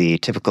 who is the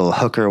typical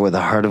hooker with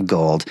a heart of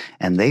gold,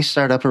 and they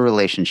start up a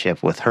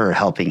relationship with her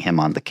helping him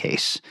on the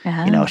case.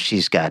 You know,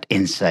 she's got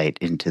insight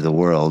into the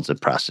worlds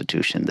of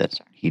prostitution that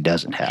he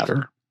doesn't have.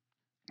 Sure.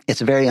 It's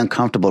a very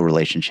uncomfortable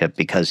relationship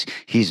because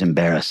he's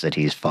embarrassed that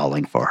he's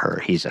falling for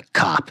her. He's a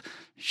cop.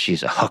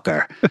 She's a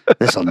hooker.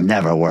 This will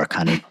never work,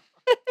 honey.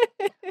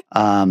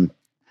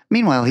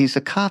 Meanwhile, he's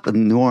a cop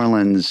in New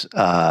Orleans,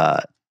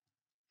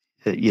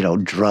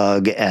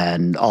 drug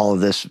and all of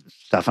this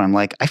stuff. And I'm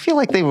like, I feel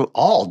like they were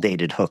all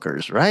dated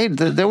hookers, right?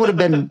 There would have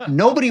been,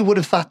 nobody would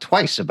have thought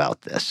twice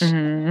about this.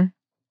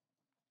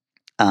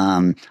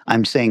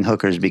 I'm saying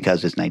hookers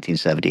because it's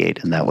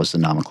 1978 and that was the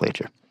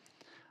nomenclature.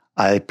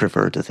 I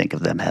prefer to think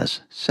of them as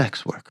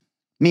sex work.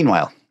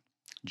 Meanwhile,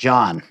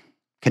 John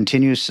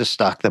continues to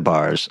stalk the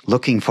bars,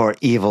 looking for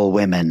evil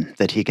women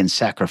that he can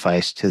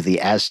sacrifice to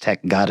the Aztec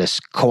goddess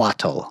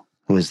Coatl,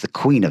 who is the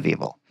queen of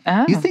evil.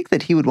 You think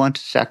that he would want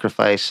to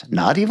sacrifice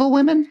not evil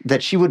women?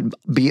 That she would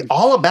be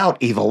all about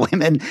evil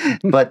women?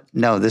 But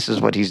no, this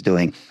is what he's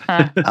doing.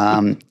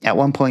 At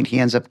one point, he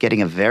ends up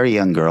getting a very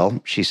young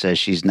girl. She says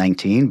she's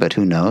 19, but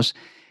who knows?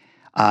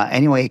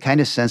 Anyway, he kind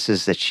of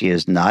senses that she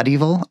is not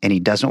evil, and he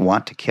doesn't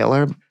want to kill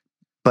her.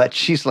 But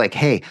she's like,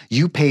 hey,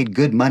 you paid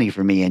good money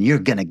for me, and you're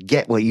going to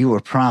get what you were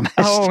promised.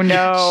 Oh,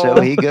 no.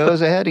 So he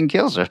goes ahead and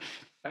kills her.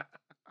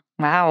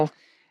 Wow.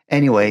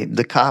 Anyway,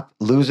 the cop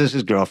loses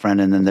his girlfriend,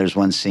 and then there's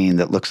one scene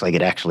that looks like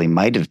it actually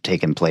might have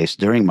taken place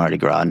during Mardi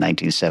Gras in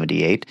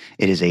 1978.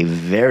 It is a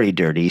very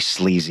dirty,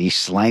 sleazy,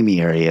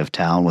 slimy area of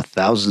town with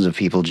thousands of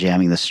people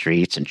jamming the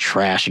streets and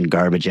trash and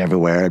garbage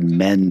everywhere, and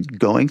men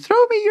going,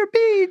 "Throw me your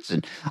beads,"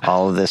 and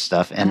all of this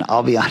stuff. And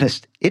I'll be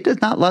honest, it does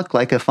not look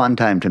like a fun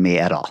time to me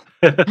at all.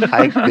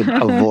 I could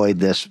avoid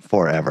this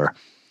forever.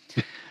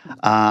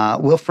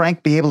 Will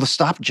Frank be able to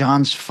stop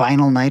John's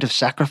final night of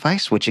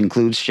sacrifice, which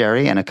includes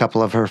Sherry and a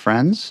couple of her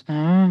friends?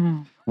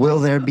 Will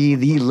there be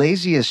the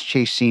laziest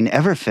chase scene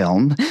ever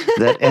filmed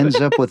that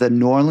ends up with a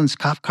New Orleans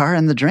cop car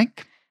in the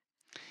drink?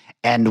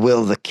 And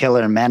will the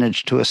killer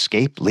manage to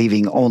escape,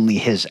 leaving only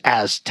his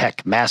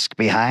Aztec mask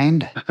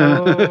behind?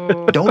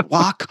 Don't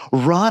walk,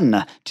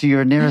 run to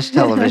your nearest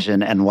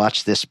television and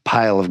watch this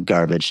pile of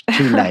garbage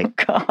tonight.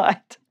 God.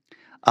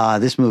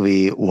 This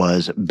movie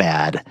was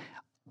bad.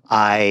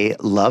 I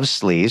love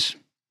sleaze,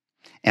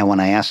 and when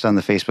I asked on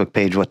the Facebook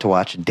page what to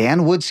watch,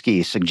 Dan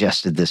Woodsky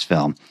suggested this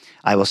film.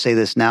 I will say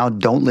this now,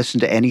 don't listen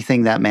to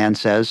anything that man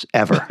says,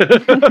 ever.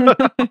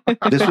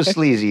 This was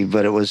sleazy,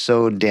 but it was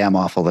so damn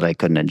awful that I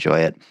couldn't enjoy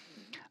it.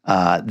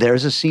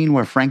 There's a scene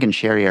where Frank and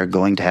Sherry are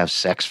going to have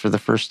sex for the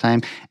first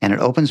time, and it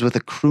opens with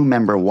a crew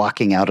member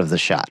walking out of the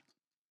shot.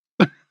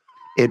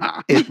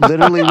 It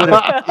literally would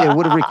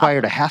have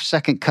required a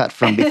half-second cut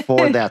from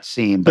before that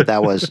scene, but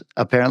that was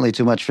apparently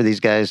too much for these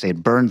guys.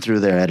 They'd burned through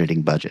their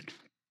editing budget.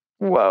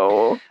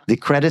 Whoa. The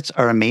credits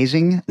are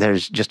amazing.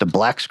 There's just a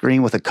black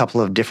screen with a couple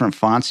of different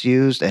fonts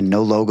used and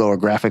no logo or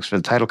graphics for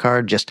the title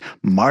card, just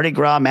Mardi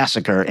Gras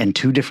Massacre in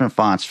 2 different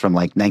fonts from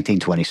like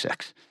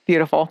 1926.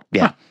 Beautiful.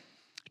 Yeah.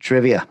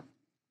 Trivia.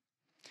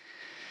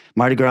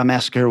 Mardi Gras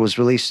Massacre was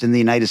released in the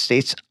United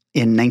States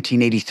in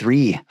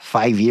 1983,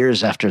 5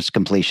 years after its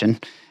completion,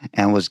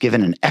 and was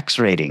given an X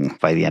rating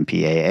by the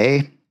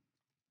MPAA.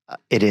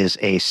 It is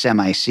a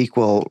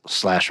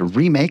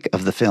semi-sequel/remake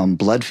of the film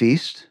Blood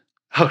Feast.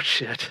 Oh,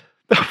 shit.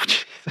 Oh,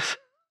 Jesus.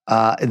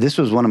 This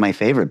was one of my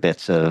favorite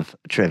bits of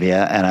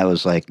trivia, and I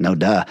was like, no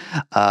duh.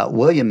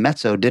 William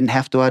Mezzo didn't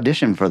have to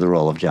audition for the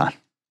role of John.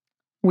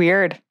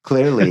 Weird.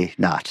 Clearly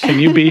not. Can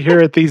you be here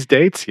at these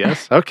dates?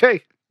 Yes.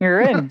 Okay. You're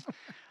in.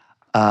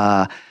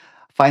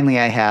 Finally,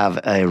 I have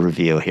a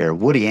review here.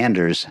 Woody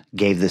Anders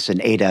gave this an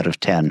 8 out of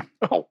 10.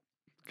 Oh,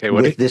 okay,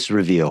 Woody. With this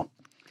review.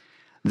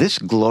 This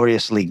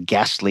gloriously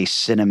ghastly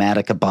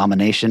cinematic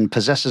abomination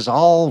possesses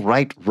all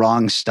right,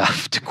 wrong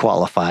stuff to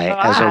qualify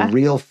as a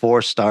real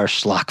 4-star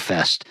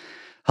schlockfest.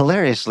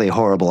 Hilariously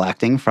horrible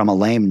acting from a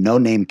lame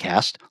no-name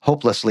cast,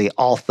 hopelessly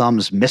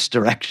all-thumbs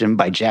misdirection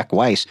by Jack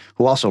Weiss,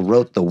 who also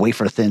wrote the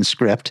wafer-thin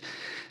script,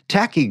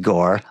 tacky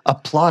gore,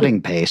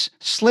 applauding pace,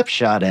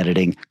 slipshod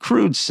editing,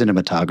 crude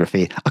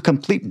cinematography, a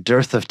complete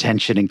dearth of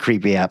tension and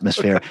creepy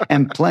atmosphere,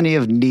 and plenty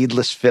of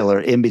needless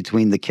filler in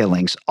between the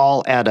killings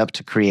all add up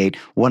to create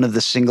one of the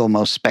single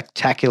most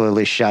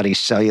spectacularly shoddy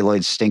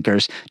celluloid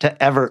stinkers to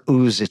ever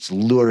ooze its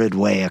lurid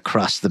way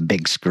across the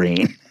big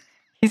screen.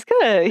 He's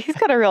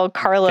got a real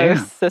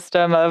Carlos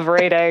system of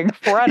rating.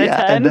 4 out of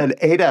 10. And then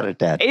 8 out of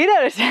 10. 8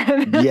 out of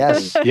 10.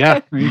 Yes.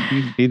 Yeah.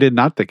 He did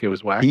not think it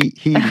was whack.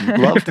 He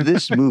loved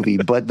this movie,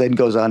 but then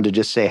goes on to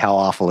just say how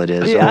awful it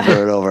is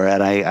over and over.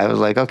 And I was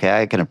like,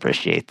 okay, I can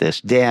appreciate this.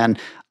 Dan,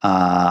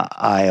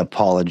 I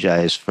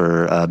apologize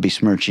for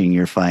besmirching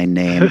your fine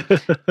name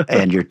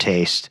and your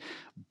taste.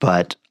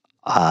 But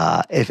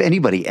if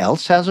anybody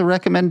else has a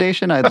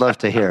recommendation, I'd love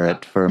to hear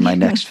it for my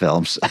next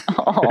films.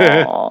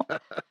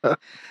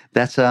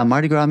 That's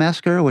Mardi Gras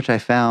Massacre, which I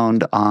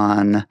found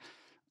on,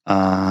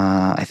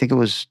 I think it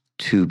was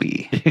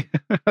Tubi,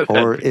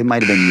 or it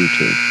might have been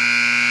YouTube.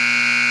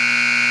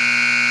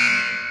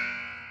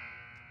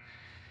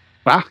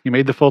 Wow, you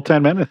made the full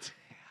 10 minutes.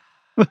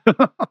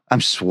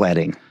 I'm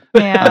sweating.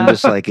 Yeah. I'm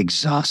just like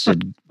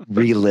exhausted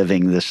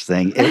reliving this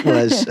thing.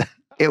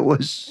 It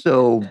was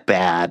so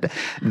bad.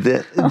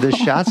 The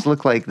shots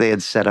look like they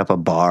had set up a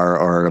bar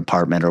or an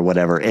apartment or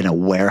whatever in a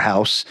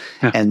warehouse.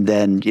 And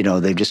then,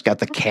 they've just got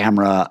the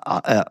camera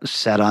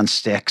set on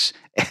sticks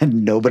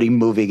and nobody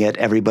moving it.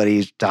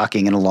 Everybody's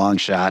talking in a long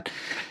shot.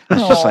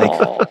 It's just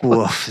like,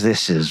 woof,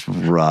 this is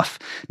rough.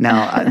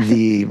 Now,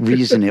 the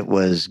reason it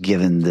was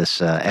given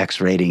this X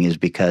rating is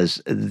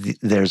because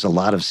there's a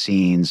lot of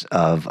scenes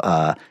of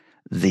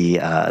the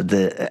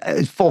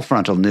full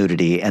frontal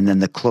nudity and then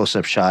the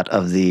close-up shot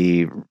of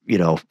the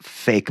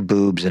fake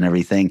boobs and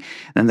everything.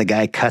 And then the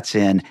guy cuts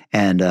in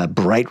and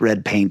bright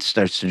red paint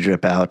starts to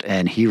drip out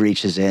and he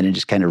reaches in and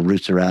just kind of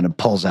roots around and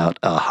pulls out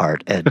a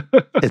heart. And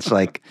it's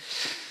like,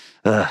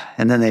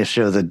 and then they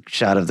show the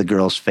shot of the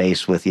girl's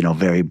face with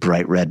very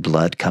bright red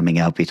blood coming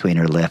out between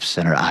her lips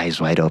and her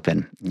eyes wide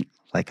open.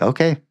 Like,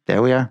 okay,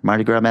 there we are,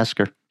 Mardi Gras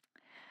Massacre.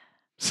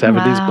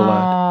 70s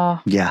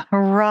blood. Yeah.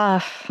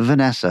 Rough.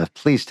 Vanessa,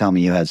 please tell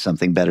me you had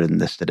something better than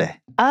this today.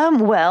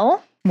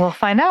 Well, we'll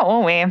find out,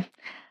 won't we?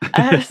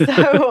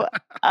 So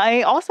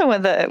I also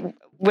went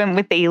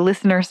with a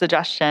listener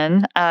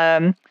suggestion.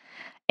 And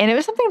it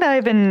was something that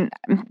I've been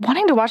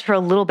wanting to watch for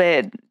a little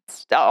bit.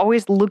 It's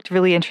always looked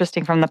really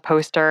interesting from the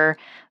poster.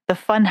 The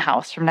Fun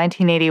House from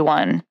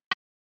 1981.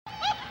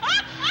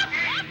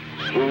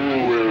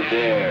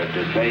 dare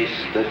to face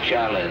the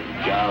challenge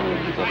of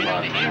the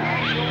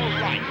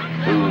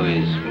funhouse? Who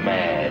is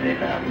mad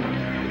enough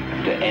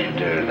to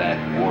enter that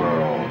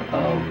world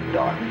of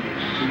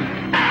darkness?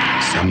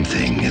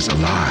 Something is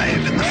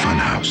alive in the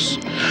funhouse.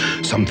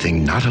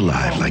 Something not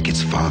alive like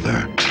its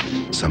father.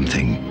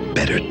 Something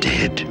better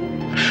dead.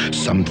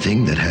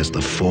 Something that has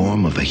the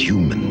form of a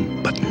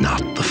human, but not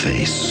the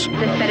face. This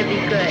better be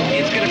good.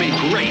 It's gonna be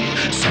great.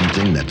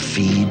 Something that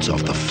feeds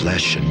off the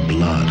flesh and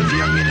blood of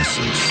young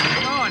innocents.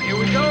 Come on, here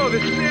we go.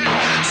 This is it.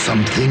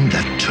 Something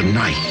that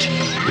tonight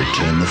will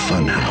turn the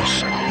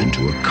funhouse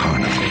into a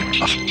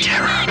carnival of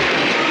terror.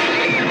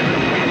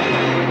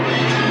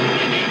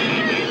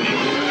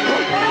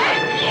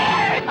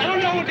 I don't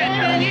know what that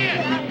thing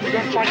is. We're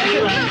gonna try to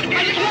kill it.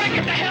 I just want to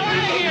get the hell out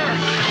of here.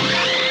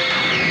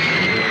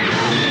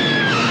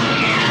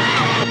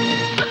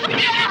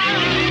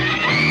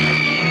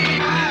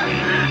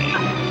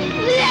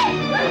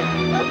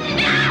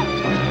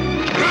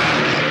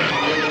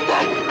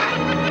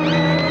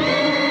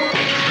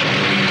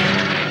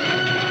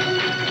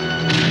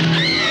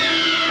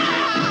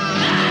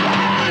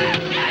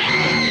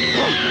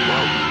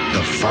 The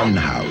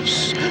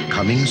Funhouse,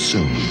 coming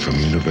soon from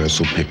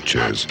Universal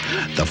Pictures.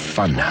 The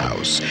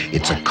Funhouse.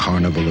 It's a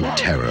carnival of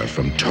terror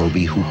from Tobe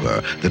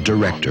Hooper, the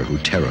director who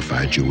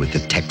terrified you with the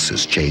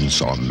Texas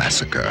Chainsaw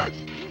Massacre.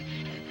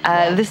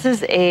 This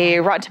is a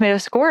Rotten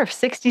Tomatoes score of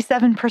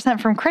 67%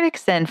 from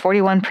critics and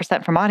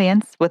 41% from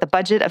audience, with a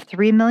budget of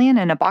 $3 million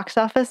and a box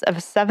office of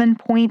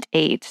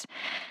 7.8.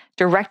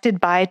 Directed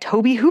by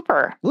Tobe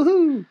Hooper.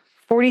 Woohoo!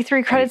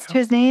 43 credits to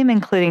his name,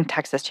 including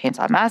Texas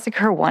Chainsaw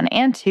Massacre 1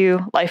 and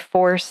 2, Life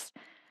Force,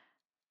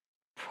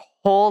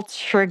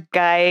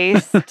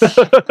 Poltergeist.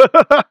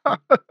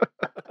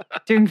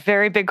 Doing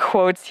very big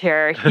quotes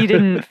here. He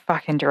didn't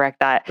fucking direct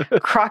that.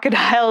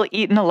 Crocodile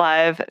Eaten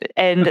Alive.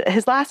 And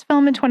his last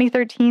film in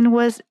 2013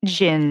 was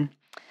Jinn,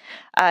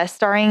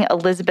 starring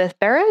Elizabeth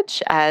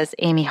Berridge as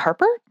Amy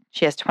Harper.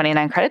 She has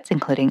 29 credits,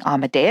 including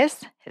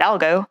Amadeus,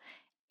 Hidalgo,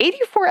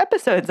 84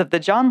 episodes of The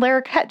John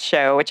Larroquette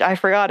Show, which I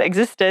forgot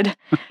existed,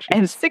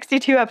 and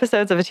 62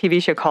 episodes of a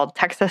TV show called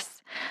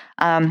Texas.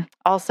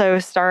 Also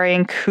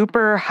starring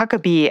Cooper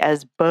Huckabee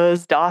as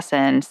Buzz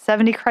Dawson,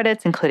 70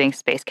 credits, including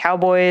Space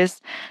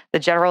Cowboys, The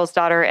General's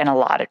Daughter, and a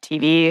lot of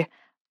TV.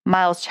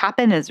 Miles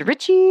Chapin is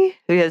Richie,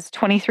 who has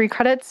 23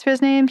 credits to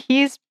his name.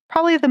 He's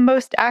probably the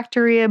most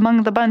actory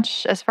among the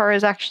bunch as far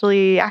as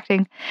actually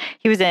acting.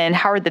 He was in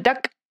Howard the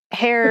Duck,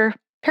 Hair,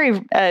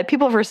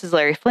 People vs.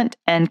 Larry Flint,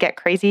 and Get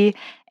Crazy.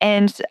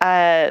 And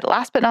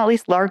last but not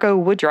least, Largo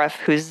Woodruff,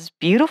 who's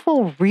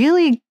beautiful,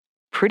 really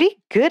pretty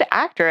good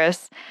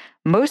actress.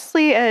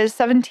 Mostly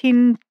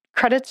 17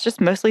 credits,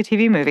 just mostly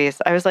TV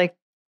movies. I was like,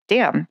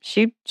 damn,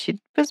 she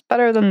was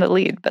better than the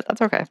lead, but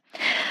that's okay.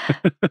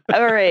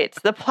 All right,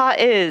 the plot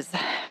is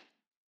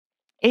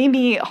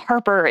Amy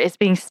Harper is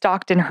being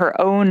stalked in her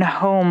own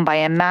home by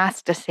a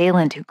masked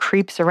assailant who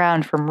creeps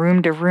around from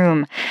room to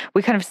room.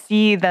 We kind of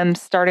see them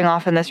starting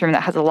off in this room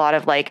that has a lot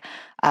of like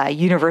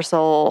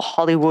Universal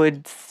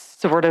Hollywood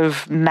sort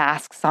of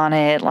masks on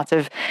it. Lots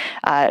of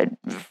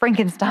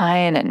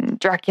Frankenstein and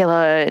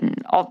Dracula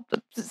and all.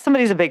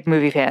 Somebody's a big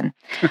movie fan.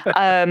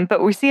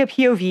 But we see a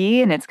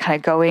POV and it's kind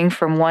of going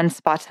from one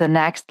spot to the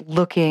next,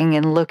 looking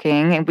and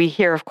looking. And we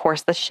hear, of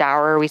course, the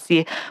shower. We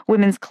see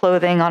women's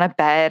clothing on a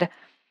bed.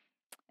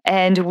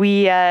 And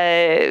we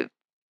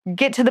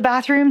get to the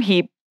bathroom.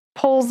 He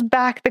pulls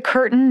back the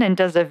curtain and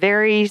does a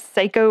very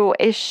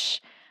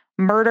psycho-ish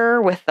murder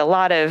with a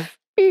lot of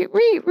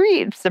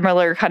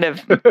similar kind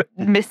of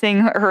missing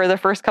her the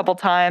first couple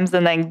times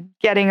and then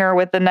getting her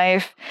with the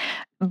knife.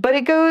 But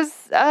it goes,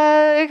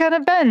 it kind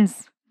of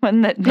bends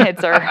when it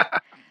hits her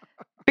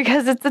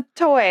because it's a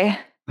toy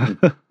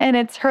and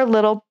it's her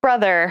little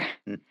brother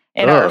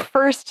in our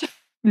first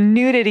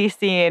nudity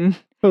scene.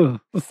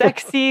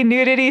 Sexy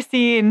nudity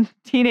scene,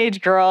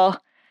 teenage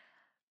girl,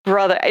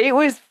 brother. It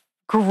was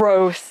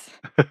gross.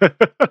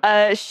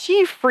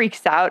 She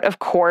freaks out, of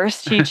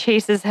course. She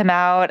chases him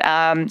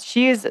out.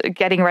 She's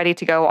getting ready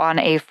to go on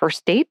a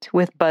first date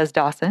with Buzz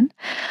Dawson.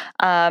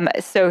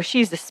 So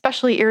she's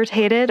especially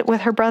irritated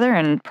with her brother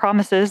and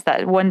promises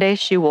that one day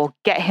she will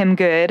get him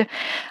good.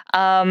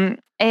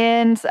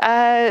 And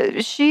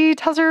she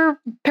tells her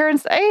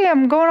parents, hey,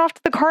 I'm going off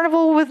to the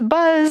carnival with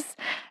Buzz.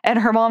 And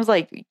her mom's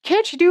like,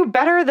 can't you do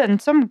better than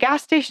some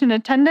gas station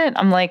attendant?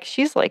 I'm like,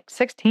 she's like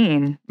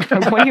 16.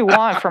 What do you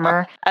want from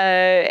her?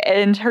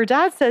 And her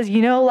dad says,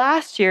 you know,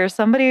 last year,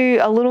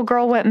 a little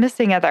girl went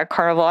missing at that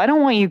carnival. I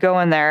don't want you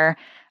going there.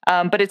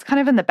 But it's kind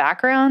of in the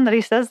background that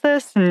he says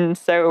this. And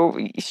so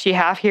she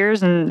half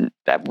hears and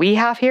we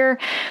half hear.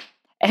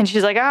 And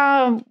she's like,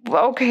 oh,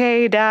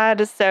 okay,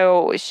 Dad.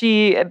 So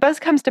Buzz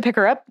comes to pick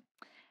her up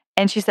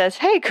and she says,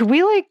 hey, could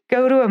we like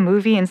go to a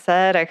movie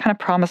instead? I kind of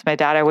promised my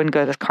dad I wouldn't go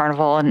to this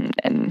carnival.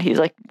 And he's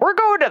like, we're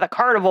going to the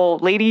carnival,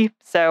 lady.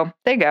 So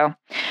they go.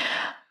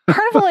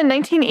 Carnival in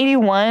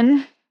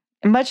 1981,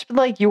 much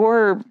like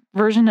your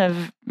version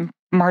of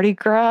Mardi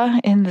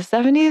Gras in the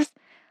 70s,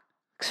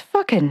 looks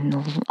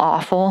fucking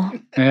awful.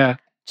 Yeah.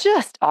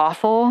 Just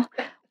awful.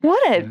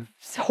 What a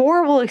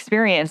horrible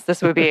experience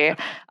this would be.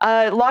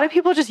 A lot of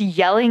people just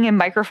yelling in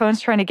microphones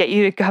trying to get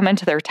you to come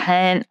into their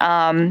tent.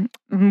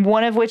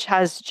 One of which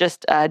has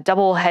just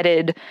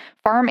double-headed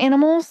farm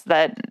animals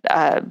that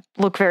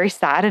look very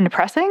sad and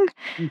depressing.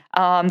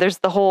 There's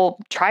the whole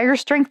try your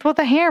strength with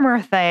a hammer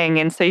thing.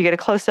 And so you get a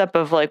close-up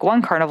of like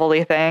one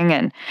carnival-y thing.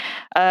 And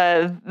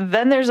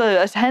then there's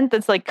a tent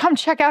that's like, come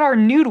check out our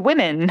nude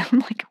women. I'm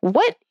like,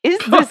 what is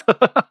this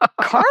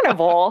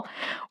carnival?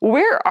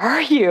 Where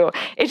are you?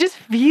 It just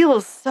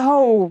feels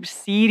so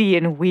seedy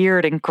and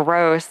weird and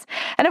gross.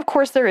 And of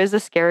course, there is a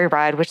scary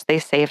ride, which they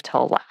save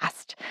till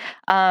last.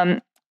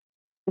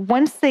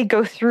 Once they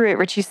go through it,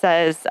 Richie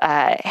says,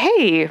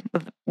 hey,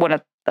 one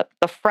of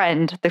the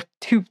friend,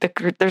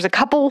 there's a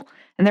couple,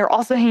 and they're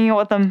also hanging out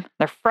with them.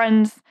 They're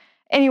friends.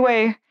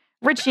 Anyway,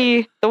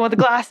 Richie, the one with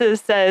the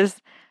glasses,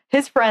 says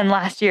his friend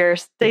last year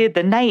stayed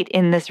the night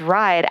in this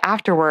ride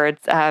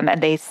afterwards,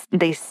 and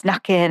they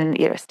snuck in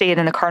and stayed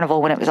in the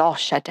carnival when it was all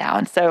shut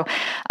down. So,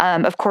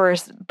 of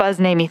course, Buzz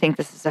and Amy think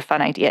this is a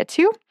fun idea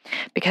too,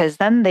 because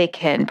then they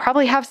can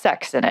probably have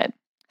sex in it.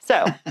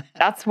 So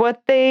that's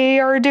what they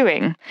are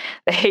doing.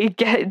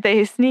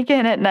 They sneak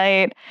in at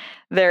night.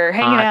 They're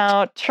hanging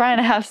out, trying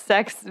to have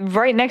sex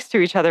right next to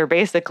each other,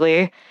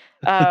 basically,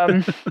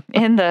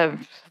 in the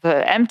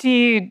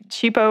empty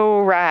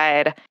cheapo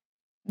ride.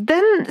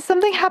 Then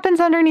something happens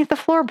underneath the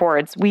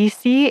floorboards. We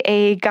see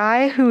a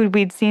guy who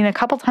we'd seen a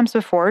couple times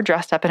before,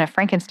 dressed up in a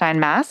Frankenstein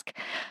mask,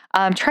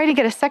 trying to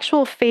get a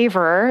sexual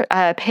favor,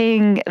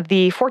 paying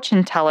the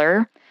fortune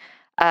teller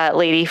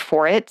lady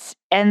for it,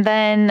 and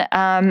then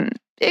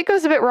it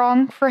goes a bit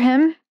wrong for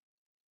him,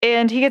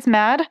 and he gets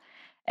mad,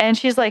 and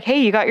she's like,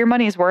 hey, you got your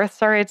money's worth.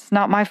 Sorry, it's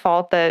not my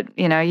fault that,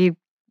 you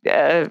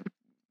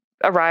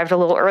arrived a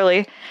little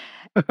early.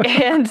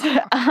 And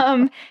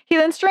he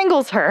then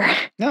strangles her.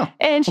 No.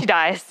 And she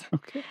dies.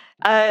 Okay.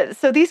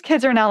 So these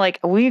kids are now like,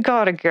 we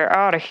gotta get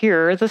out of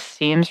here. This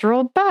seems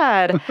real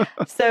bad.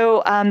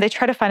 So they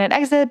try to find an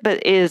exit, but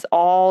it is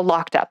all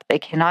locked up. They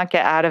cannot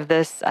get out of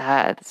this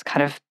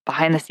kind of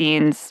behind the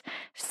scenes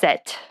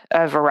set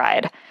of a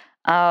ride.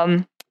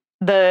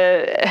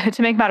 To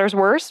make matters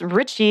worse,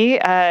 Richie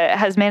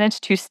has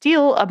managed to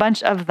steal a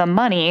bunch of the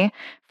money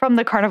from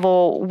the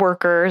carnival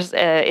workers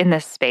in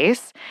this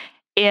space.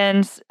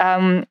 And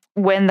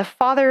when the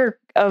father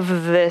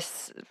of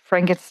this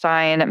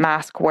Frankenstein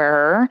mask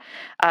wearer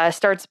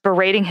starts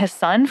berating his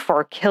son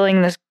for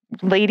killing this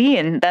lady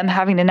and them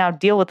having to now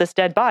deal with this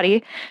dead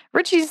body,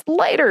 Richie's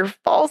lighter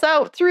falls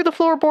out through the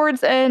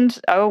floorboards and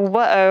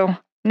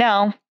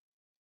now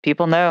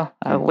people know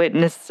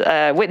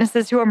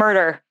witnesses to a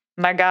murder.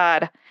 My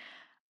God.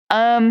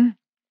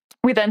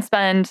 We then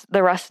spend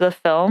the rest of the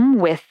film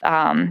with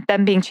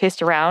them being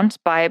chased around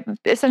by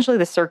essentially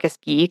the circus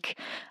geek.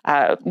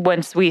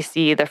 Once we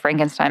see the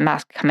Frankenstein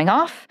mask coming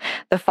off,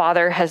 the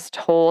father has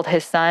told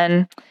his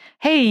son,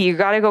 hey, you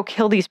got to go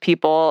kill these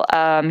people.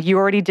 You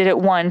already did it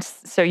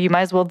once, so you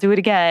might as well do it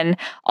again.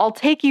 I'll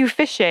take you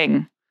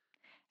fishing.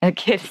 And the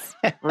kid's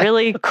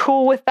really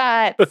cool with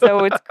that,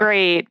 so it's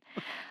great.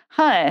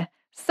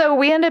 So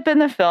we end up in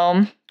the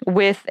film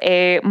with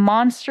a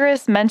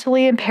monstrous,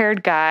 mentally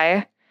impaired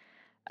guy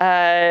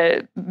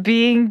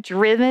being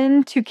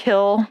driven to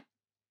kill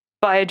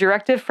by a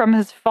directive from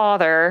his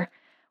father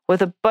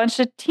with a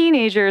bunch of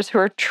teenagers who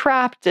are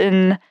trapped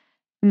in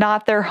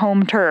not their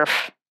home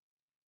turf.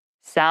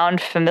 Sound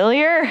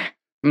familiar?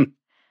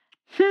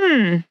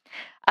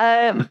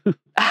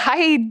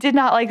 I did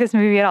not like this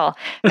movie at all.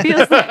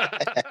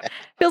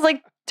 Feels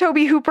like Tobe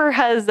Hooper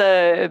has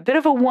a bit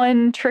of a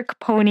one-trick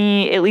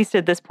pony, at least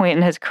at this point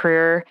in his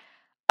career.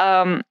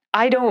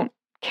 I don't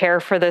care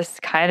for this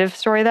kind of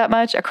story that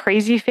much. A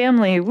crazy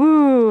family,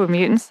 woo,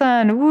 mutant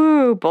son,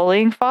 woo,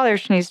 bullying father,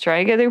 he's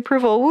trying to get the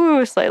approval,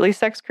 woo, slightly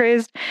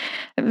sex-crazed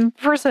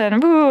person,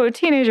 woo,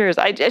 teenagers.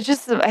 I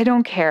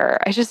don't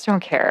care. I just don't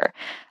care.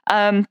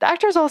 The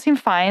actors all seem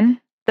fine.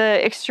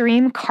 The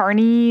extreme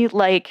carny,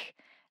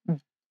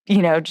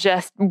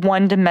 just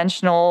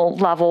one-dimensional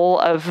level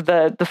of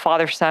the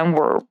father-son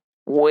were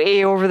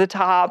way over the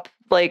top,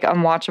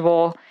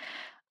 unwatchable.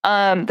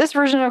 This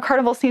version of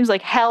Carnival seems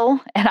like hell,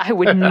 and I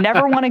would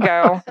never want to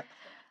go.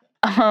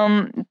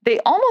 They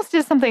almost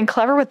did something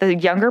clever with the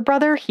younger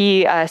brother.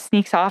 He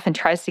sneaks off and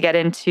tries to get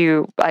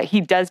into,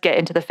 he does get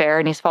into the fair,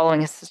 and he's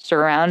following his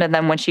sister around. And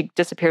then when she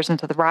disappears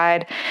into the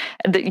ride,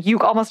 you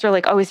almost are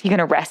like, oh, is he going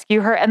to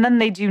rescue her? And then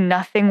they do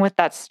nothing with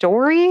that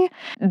story.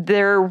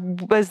 There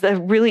was a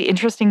really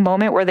interesting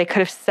moment where they could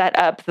have set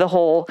up the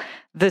whole,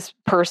 this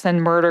person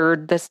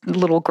murdered this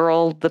little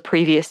girl the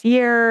previous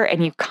year,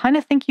 and you kind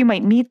of think you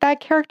might meet that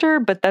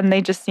character, but then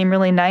they just seem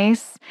really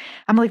nice.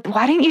 I'm like,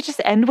 why didn't you just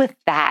end with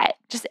that?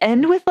 Just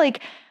end with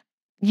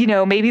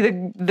maybe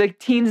the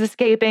teens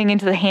escaping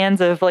into the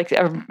hands of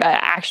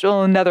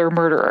another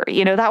murderer.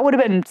 That would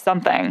have been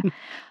something.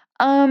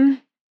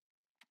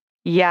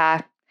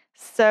 Yeah.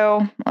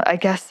 So I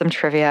guess some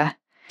trivia.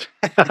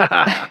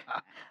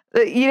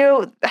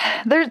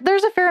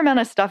 there's a fair amount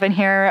of stuff in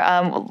here.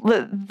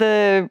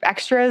 The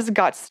extras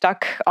got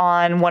stuck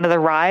on one of the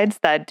rides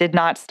that did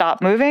not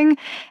stop moving,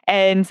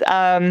 and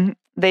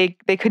they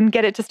couldn't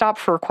get it to stop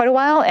for quite a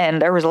while,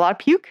 and there was a lot of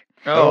puke.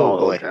 Oh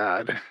boy.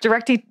 God.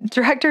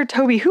 Director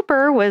Toby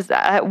Hooper was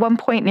at one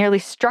point nearly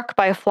struck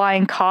by a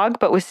flying cog,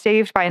 but was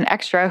saved by an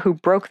extra who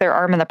broke their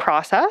arm in the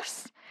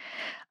process.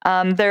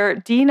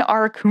 Dean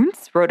R.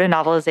 Koontz wrote a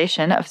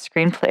novelization of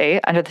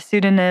screenplay under the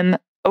pseudonym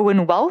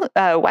Owen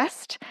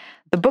West.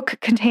 The book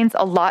contains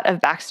a lot of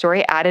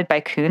backstory added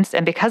by Koontz,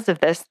 and because of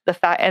this, the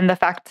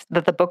fact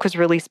that the book was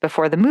released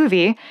before the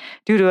movie,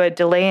 due to a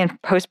delay in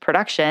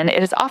post-production,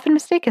 it is often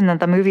mistaken that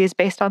the movie is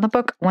based on the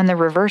book when the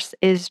reverse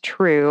is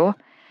true.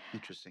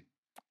 Interesting.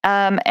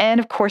 And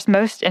of course,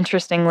 most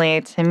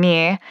interestingly to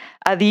me,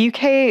 in the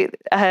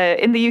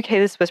UK,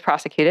 this was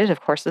prosecuted,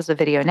 of course, as a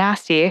video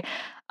nasty,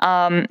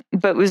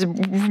 but was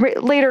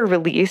later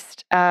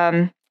released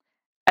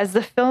as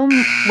the film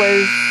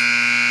was.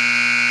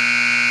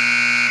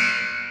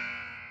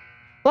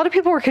 A lot of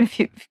people were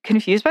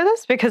confused by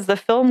this because the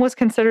film was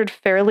considered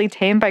fairly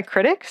tame by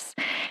critics.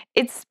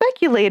 It's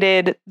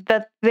speculated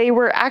that they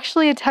were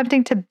actually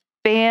attempting to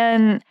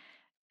ban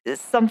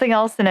something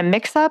else in a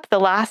mix-up. The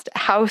Last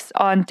House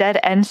on Dead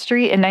End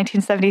Street in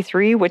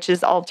 1973, which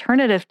his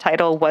alternative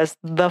title was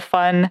The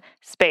Fun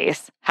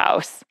Space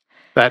House.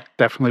 That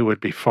definitely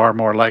would be far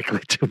more likely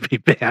to be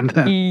banned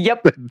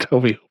than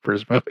Toby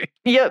Hooper's movie.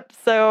 Yep.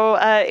 So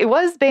it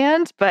was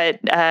banned,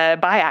 but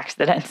by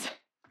accident.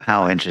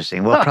 How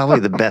interesting. Well, probably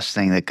the best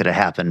thing that could have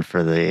happened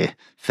for the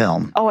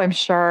film. Oh, I'm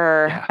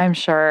sure. Yeah. I'm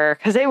sure.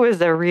 Because it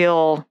was a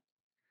real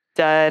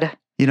dud.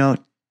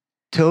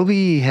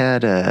 Toby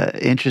had an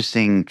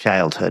interesting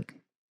childhood,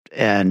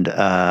 and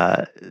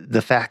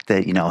the fact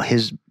that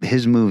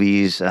his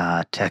movies,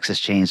 Texas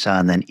Chainsaw,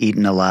 and then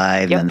Eaten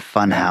Alive, and then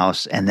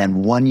Funhouse, and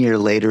then 1 year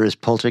later is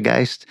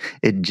Poltergeist,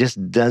 it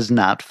just does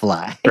not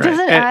fly. It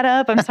doesn't add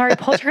up. I'm sorry,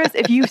 Poltergeist.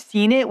 If you've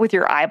seen it with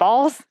your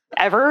eyeballs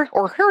ever,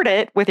 or heard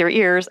it with your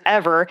ears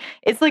ever,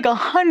 it's like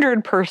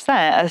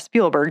 100% a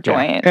Spielberg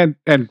joint. Yeah.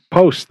 And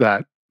post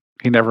that,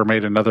 he never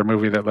made another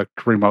movie that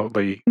looked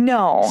remotely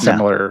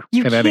similar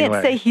you in any way. You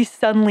can't say he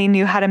suddenly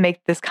knew how to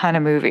make this kind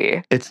of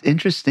movie. It's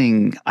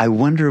interesting. I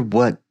wonder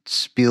what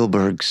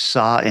Spielberg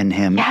saw in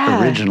him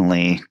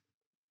originally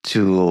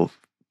to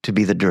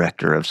be the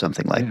director of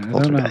something like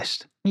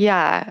Poltergeist.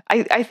 Yeah,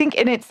 I think,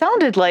 and it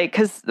sounded like,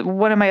 because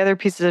one of my other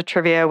pieces of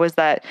trivia was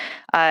that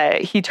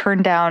he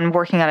turned down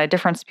working on a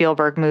different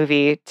Spielberg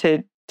movie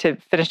to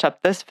finish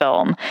up this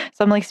film.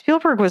 So I'm like,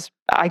 Spielberg was,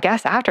 I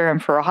guess, after him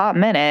for a hot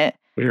minute.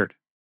 Weird.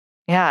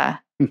 Yeah.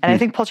 And I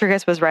think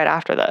Poltergeist was right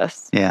after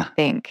this. Yeah. I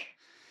think.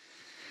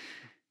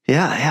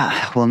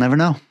 Yeah. We'll never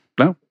know.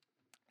 No.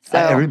 So,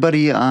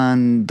 everybody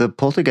on the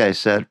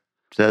Poltergeist set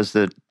says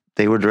that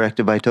they were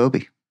directed by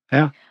Toby.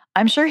 Yeah.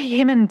 I'm sure he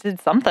came and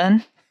did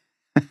something.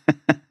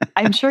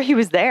 I'm sure he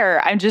was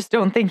there. I just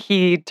don't think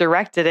he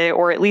directed it,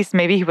 or at least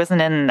maybe he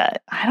wasn't in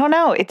that. I don't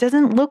know. It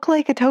doesn't look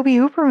like a Toby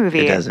Hooper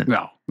movie. It doesn't.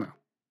 No.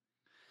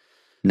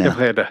 If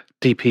we had a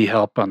DP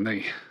help on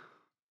the...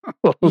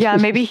 Yeah,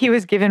 maybe he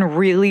was given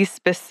really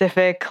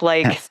specific,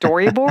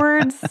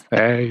 storyboards.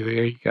 Hey,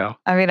 there you go.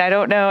 I mean, I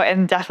don't know,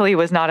 and definitely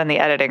was not in the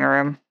editing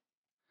room.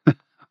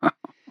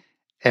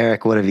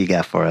 Eric, what have you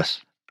got for us?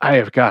 I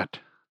have got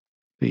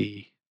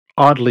the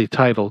oddly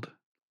titled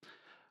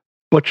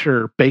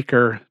Butcher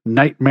Baker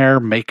Nightmare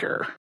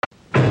Maker.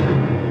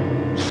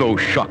 So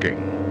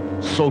shocking,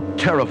 so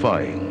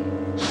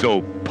terrifying,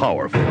 so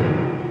powerful.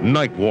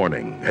 Night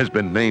Warning has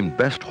been named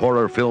Best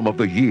Horror Film of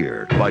the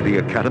Year by the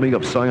Academy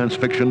of Science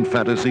Fiction,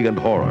 Fantasy, and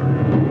Horror.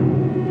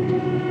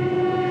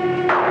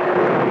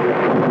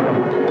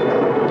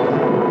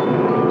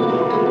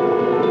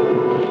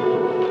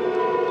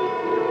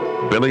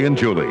 Billy and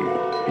Julie,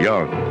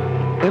 young,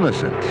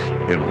 innocent,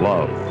 in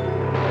love.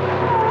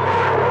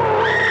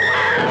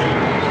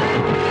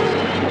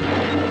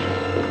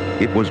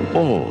 It was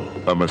all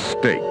a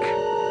mistake.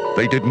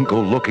 They didn't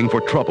go looking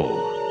for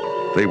trouble.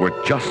 They were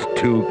just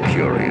too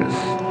curious.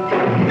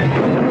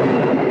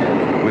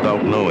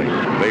 Without knowing,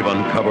 they've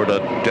uncovered a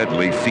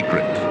deadly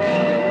secret.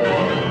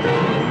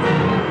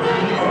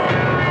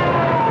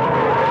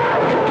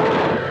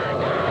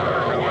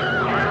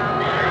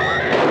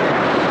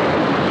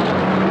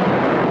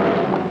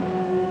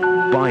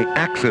 By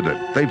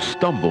accident, they've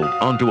stumbled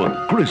onto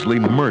a grisly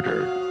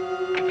murder.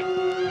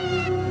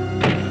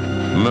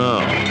 Now,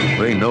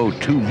 they know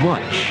too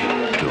much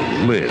to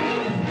live.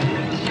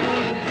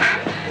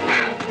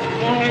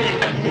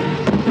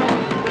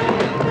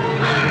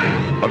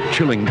 A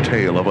chilling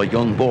tale of a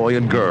young boy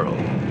and girl,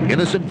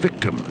 innocent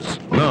victims,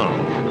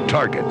 now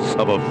targets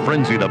of a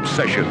frenzied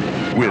obsession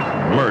with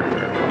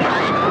murder.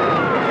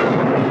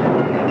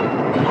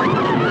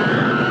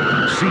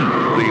 See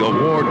the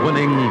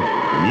award-winning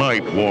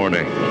Night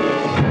Warning.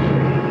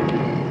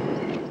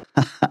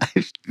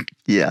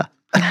 Yeah,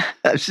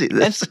 I've seen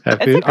this. It's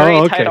a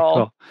great title.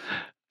 Well,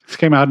 this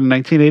came out in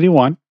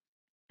 1981.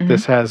 Mm-hmm.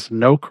 This has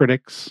no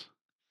critics'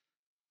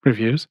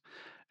 reviews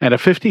and a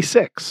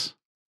 56,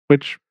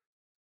 which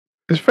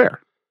is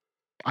fair.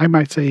 I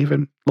might say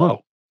even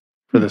low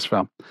for this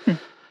film.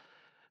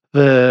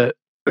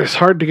 It's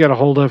hard to get a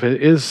hold of.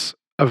 It is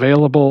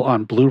available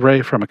on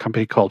Blu-ray from a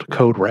company called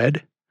Code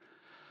Red,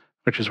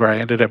 which is where I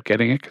ended up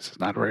getting it because it's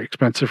not a very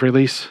expensive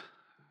release.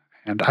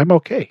 And I'm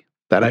okay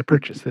that I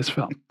purchased this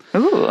film.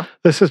 Ooh.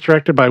 This is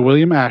directed by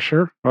William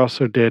Asher, who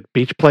also did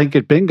Beach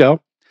Blanket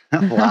Bingo.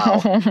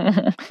 Wow.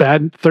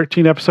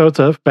 13 episodes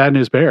of Bad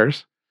News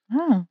Bears.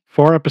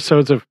 4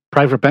 episodes of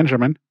Private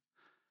Benjamin.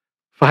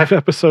 5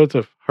 episodes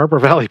of Harbor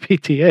Valley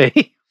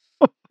PTA.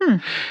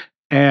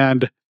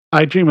 And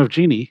I Dream of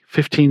Jeannie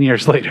 15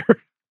 years later.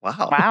 Wow.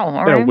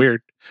 All They're right.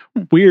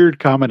 a weird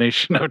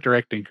combination of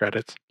directing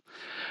credits.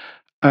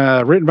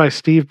 Written by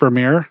Steve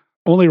Bermere.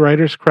 Only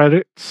writers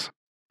credits.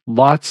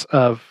 Lots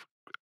of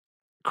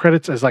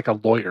credits as like a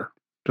lawyer.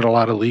 Did a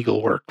lot of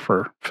legal work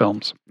for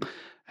films.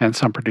 And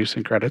some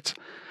producing credits.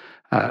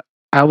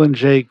 Alan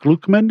J.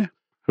 Gluckman,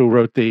 who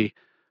wrote the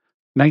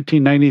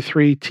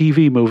 1993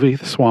 TV movie,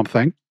 The Swamp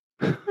Thing.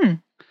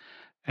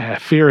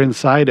 Fear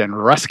Inside and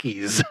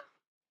Ruskies.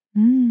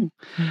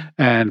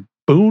 And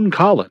Boone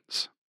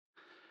Collins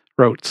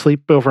wrote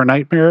Sleepover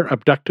Nightmare,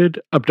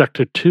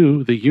 Abducted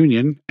 2, The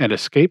Union, and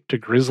Escape to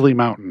Grizzly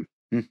Mountain.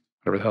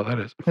 Whatever the hell that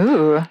is.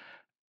 Ooh.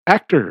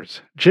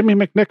 Actors, Jimmy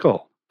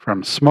McNichol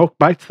from Smoke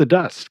Bites the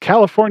Dust,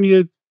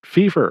 California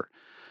Fever,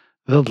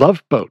 The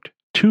Love Boat,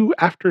 2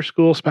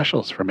 after-school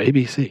specials from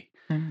ABC,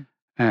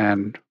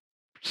 and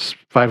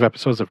 5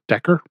 episodes of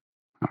Decker.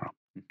 I don't know,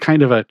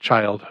 kind of a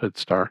childhood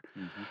star.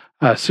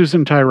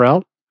 Susan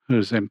Tyrell,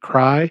 who's in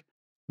Cry,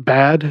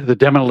 Bad, The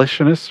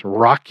Demolitionists,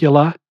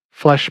 Rockula,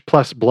 Flesh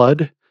Plus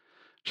Blood,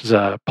 which is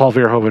a Paul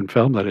Verhoeven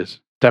film that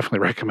is definitely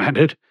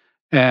recommended,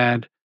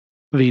 and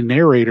the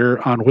narrator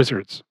on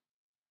Wizards.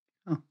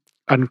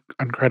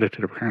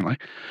 Uncredited, apparently.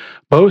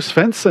 Bo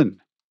Svensson,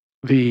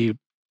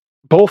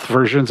 both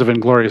versions of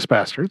Inglourious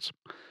Bastards,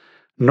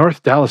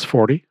 North Dallas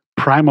 40,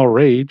 Primal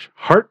Rage,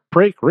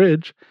 Heartbreak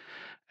Ridge,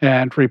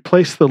 and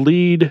replaced the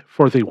lead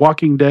for the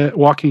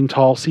Walking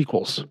Tall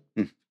sequels.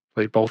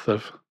 Played both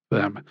of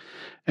them,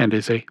 and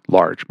is a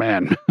large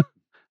man.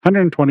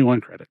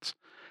 121 credits.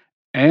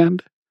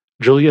 And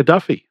Julia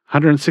Duffy,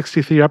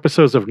 163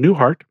 episodes of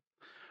Newhart,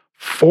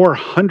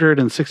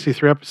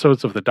 463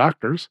 episodes of The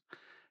Doctors,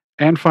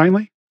 and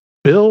finally,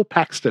 Bill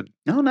Paxton.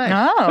 Oh, nice.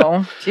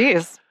 Oh,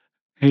 jeez.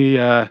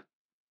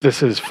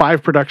 This is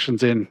 5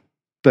 productions in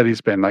that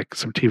he's been, like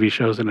some TV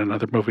shows and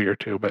another movie or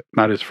 2, but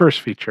not his first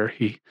feature.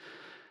 He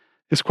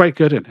is quite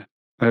good in it.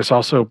 There's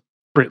also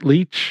Britt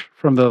Leach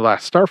from The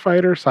Last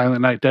Starfighter,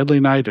 Silent Night, Deadly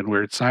Night, and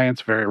Weird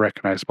Science. Very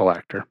recognizable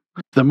actor.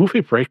 The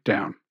movie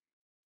breakdown.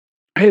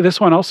 Hey, this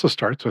one also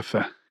starts with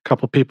a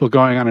couple people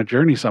going on a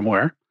journey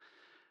somewhere.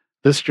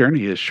 This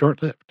journey is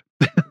short-lived.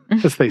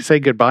 As they say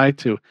goodbye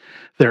to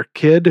their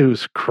kid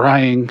who's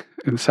crying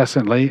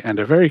incessantly and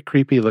a very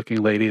creepy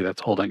looking lady that's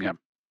holding him.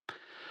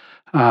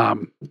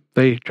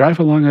 They drive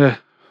along a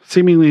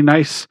seemingly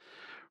nice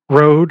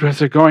road as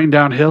they're going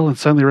downhill and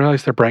suddenly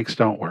realize their brakes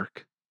don't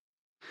work.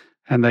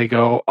 And they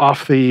go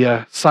off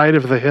the side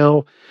of the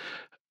hill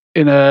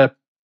in a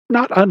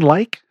not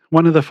unlike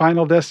one of the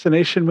Final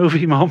Destination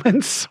movie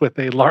moments with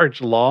a large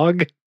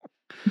log.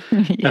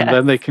 Yes. And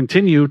then they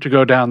continue to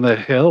go down the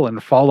hill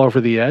and fall over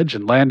the edge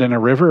and land in a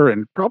river,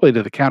 and probably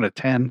to the count of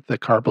 10, the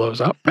car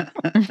blows up.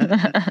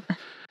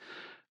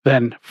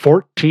 Then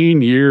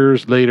 14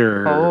 years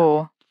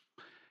later,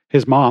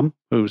 his mom,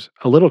 who's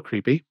a little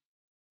creepy,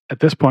 at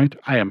this point,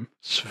 I am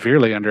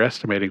severely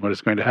underestimating what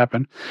is going to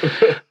happen,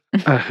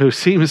 who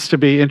seems to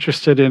be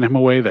interested in him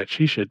a way that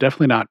she should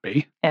definitely not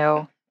be.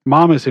 Ew.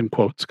 Mom is in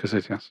quotes because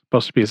it's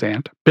supposed to be his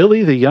aunt.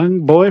 Billy, the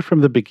young boy from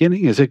the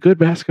beginning, is a good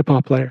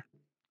basketball player.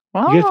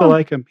 Oh, You get to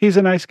like him. He's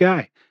a nice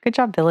guy. good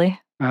job, Billy.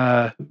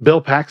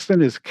 Bill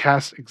Paxton is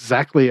cast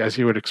exactly as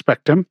you would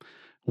expect him.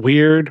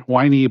 Weird,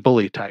 whiny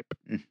bully type.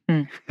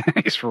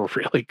 He's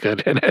really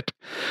good in it.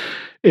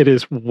 It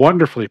is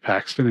wonderfully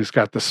Paxton. He's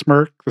got the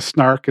smirk, the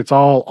snark. It's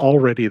all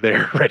already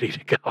there, ready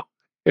to go.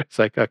 It's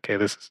like, okay,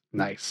 this is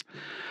nice.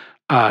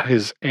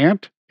 His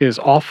aunt is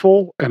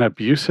awful and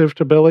abusive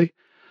to Billy.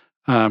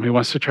 He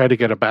wants to try to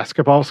get a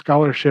basketball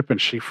scholarship, and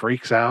she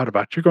freaks out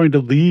about, you're going to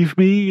leave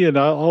me and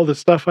all the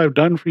stuff I've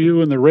done for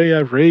you and the way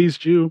I've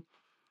raised you.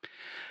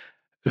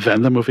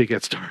 Then the movie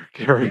gets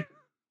dark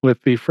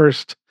with the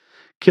first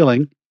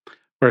killing,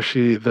 where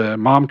the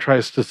mom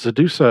tries to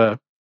seduce a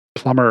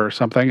plumber or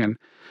something and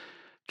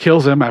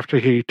kills him after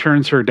he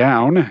turns her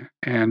down.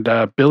 And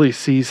Billy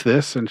sees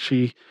this, and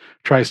she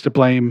tries to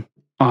blame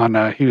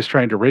on he was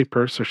trying to rape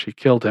her, so she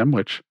killed him,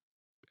 which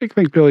I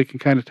think Billy can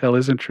kind of tell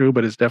isn't true,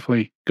 but is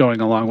definitely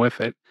going along with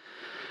it.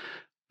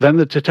 Then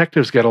the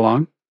detectives get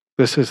along.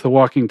 This is the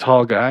walking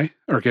tall guy,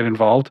 or get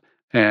involved,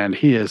 and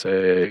he is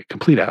a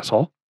complete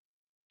asshole.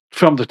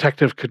 Film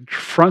detective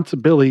confronts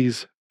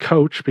Billy's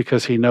coach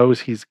because he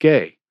knows he's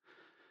gay.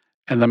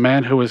 And the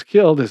man who was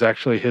killed is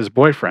actually his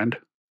boyfriend.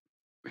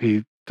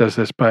 He does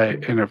this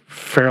in a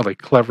fairly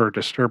clever,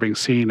 disturbing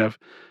scene of,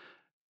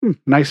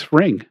 nice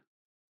ring.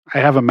 I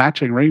have a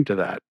matching ring to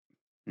that.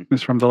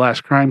 It's from the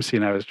last crime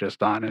scene I was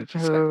just on. It's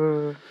just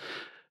like,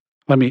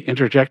 Let me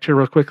interject here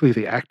real quickly.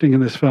 The acting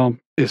in this film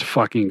is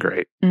fucking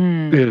great.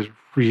 Mm. It is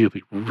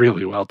really,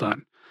 really well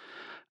done.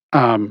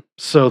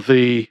 So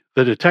the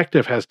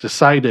detective has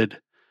decided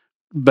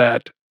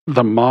that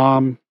the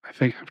mom, I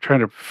think I'm trying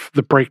to,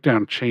 the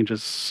breakdown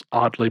changes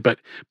oddly, but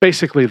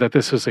basically that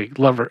this is a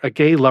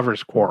gay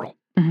lover's quarrel.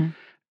 Mm-hmm.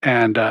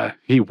 And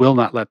he will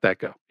not let that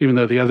go, even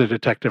though the other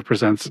detective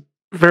presents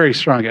very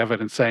strong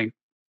evidence saying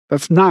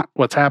that's not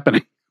what's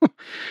happening.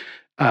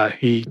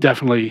 He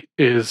definitely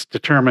is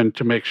determined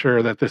to make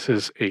sure that this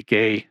is a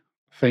gay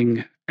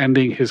thing,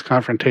 ending his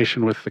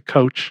confrontation with the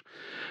coach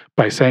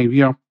by saying,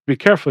 be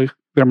careful,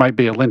 there might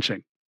be a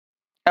lynching.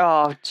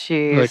 Oh,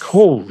 jeez. Like,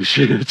 holy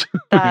shit.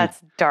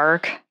 That's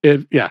dark.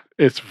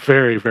 It's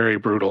very, very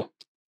brutal.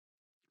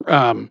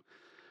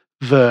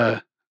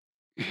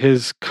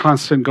 His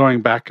constant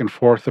going back and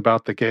forth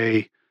about the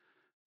gay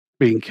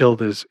being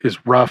killed is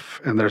rough,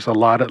 and there's a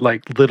lot of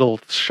like little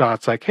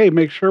shots like, hey,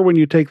 make sure when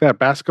you take that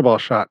basketball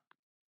shot,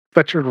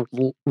 let your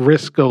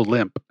wrist go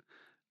limp.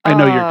 I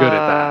know you're good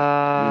at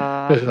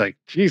that. It's like,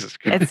 Jesus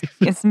Christ.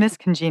 It's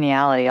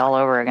miscongeniality all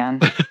over again.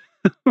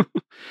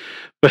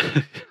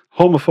 But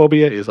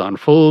homophobia is on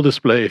full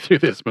display through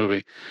this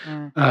movie.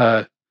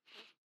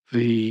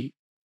 He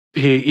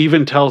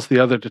even tells the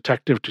other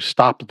detective to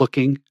stop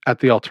looking at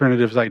the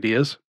alternatives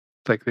ideas.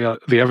 It's like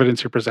the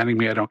evidence you're presenting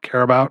me, I don't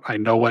care about. I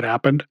know what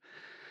happened.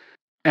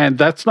 And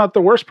that's not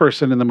the worst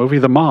person in the movie.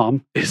 The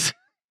mom is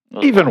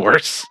even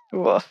worse.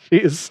 She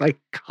is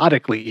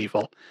psychotically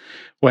evil.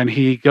 When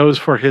he goes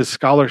for his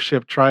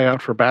scholarship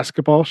tryout for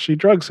basketball, she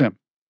drugs him.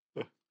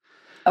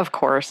 Of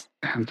course.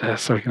 And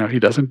so, he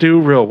doesn't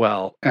do real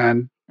well.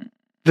 And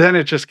then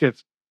it just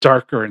gets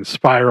darker and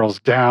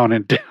spirals down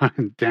and down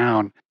and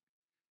down.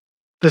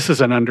 This is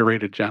an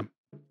underrated gem.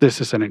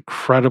 This is an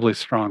incredibly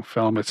strong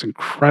film. It's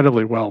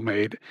incredibly well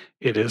made.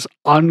 It is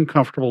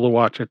uncomfortable to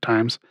watch at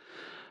times,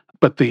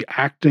 but the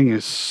acting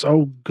is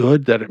so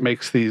good that it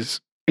makes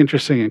these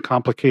interesting and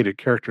complicated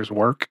characters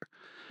work.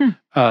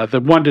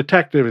 The one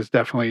detective is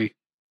definitely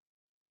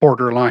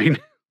borderline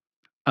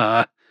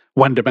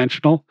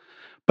one-dimensional,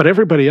 but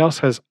everybody else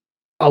has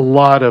a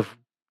lot of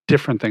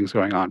different things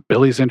going on.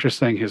 Billy's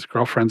interesting. His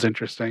girlfriend's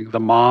interesting. The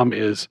mom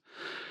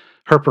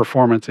her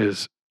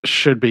performance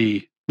should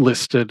be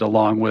listed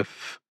along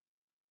with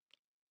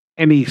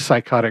any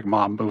psychotic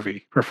mom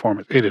movie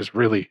performance. It is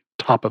really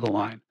top of the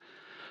line.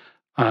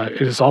 It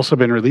has also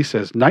been released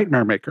as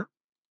Nightmare Maker.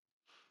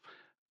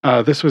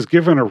 This was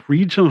given a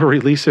regional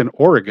release in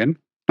Oregon,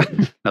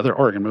 another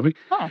Oregon movie,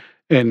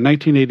 in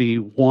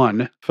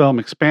 1981. Film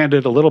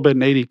expanded a little bit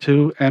in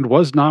 82 and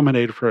was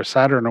nominated for a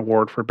Saturn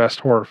Award for Best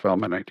Horror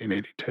Film in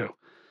 1982.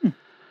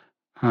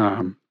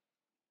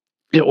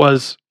 It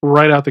was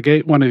right out the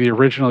gate one of the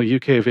original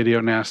UK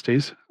video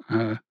nasties.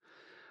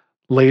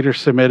 Later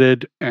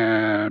submitted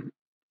and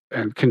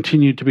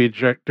continued to be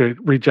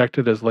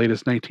rejected as late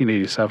as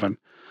 1987.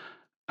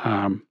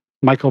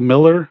 Michael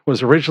Miller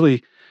was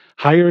originally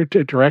hired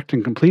to direct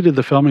and completed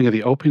the filming of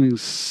the opening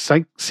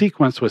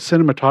sequence with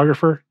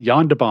cinematographer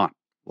Jan de Bont.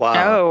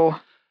 Wow.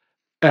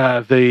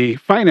 The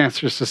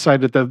financiers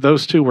decided that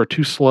those two were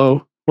too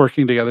slow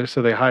working together,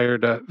 so they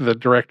hired the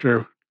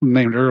director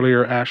named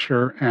earlier,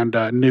 Asher, and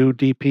new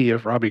DP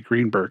of Robbie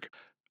Greenberg.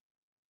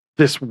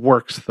 This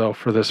works, though,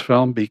 for this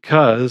film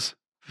because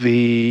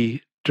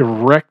the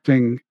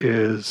directing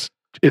is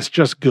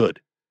just good.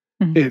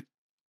 Mm-hmm.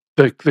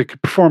 The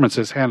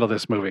performances handle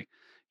this movie.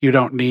 You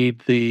don't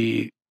need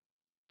the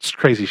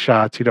crazy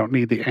shots. You don't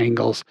need the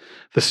angles.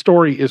 The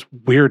story is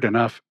weird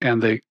enough,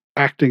 and the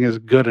acting is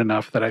good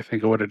enough that I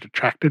think it would have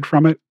detracted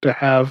from it to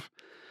have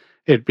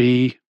it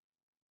be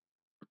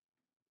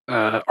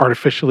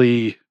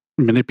artificially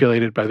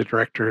manipulated by the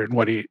director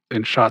and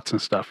in shots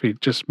and stuff. He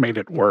just made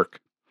it work.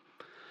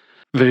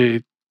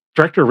 The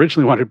director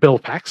originally wanted Bill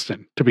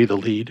Paxton to be the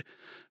lead,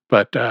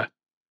 but I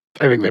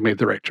think they made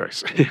the right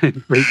choice.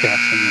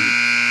 Recasting.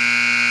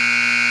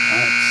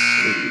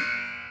 Let's see.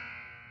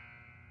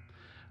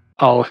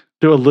 I'll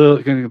go a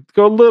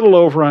little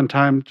over on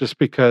time just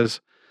because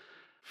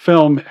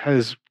film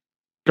has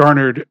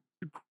garnered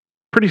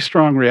pretty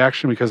strong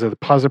reaction because of the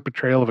positive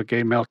portrayal of a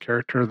gay male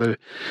character.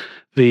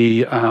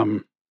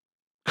 The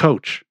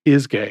coach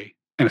is gay,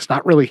 and it's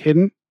not really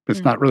hidden.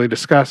 It's not really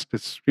discussed.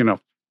 It's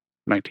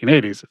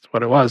 1980s. It's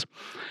what it was.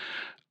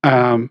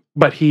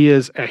 But he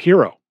is a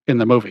hero in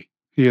the movie.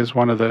 He is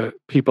one of the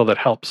people that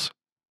helps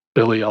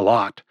Billy a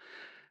lot.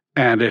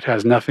 And it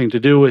has nothing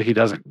to do with, he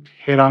doesn't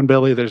hit on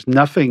Billy. There's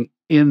nothing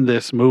in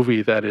this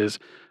movie that is,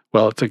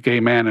 well, it's a gay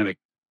man and a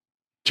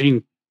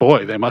teen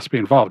boy. They must be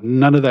involved.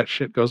 None of that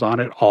shit goes on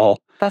at all.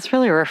 That's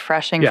really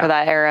refreshing for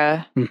that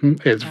era.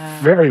 Mm-hmm. It's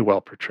very well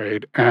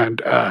portrayed.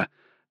 And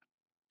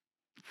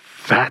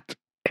that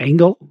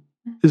angle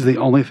is the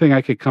only thing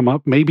I could come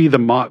up. Maybe the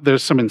mom,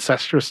 there's some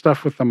incestuous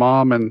stuff with the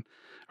mom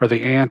or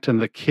the aunt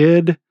and the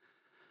kid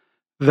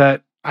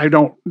that I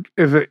don't,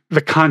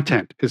 the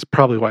content is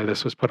probably why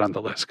this was put on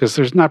the list, because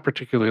there's not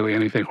particularly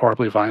anything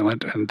horribly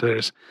violent and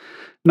there's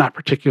not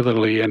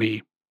particularly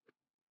any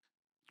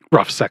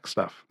rough sex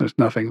stuff. There's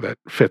nothing that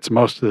fits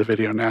most of the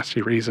video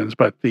nasty reasons,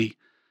 but the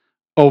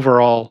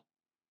overall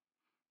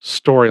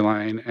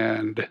storyline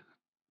and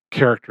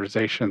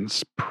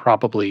characterizations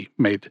probably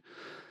made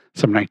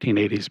some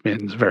 1980s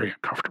men's very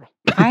uncomfortable.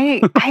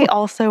 I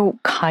also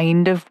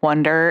kind of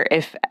wonder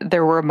if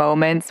there were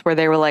moments where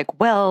they were like,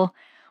 well,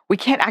 we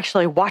can't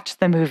actually watch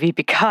the movie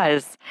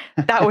because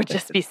that would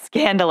just be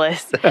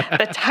scandalous.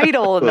 The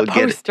title and the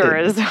poster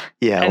is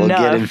Yeah, we'll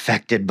get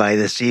infected by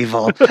this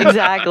evil.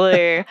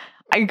 Exactly.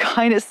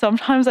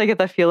 Sometimes I get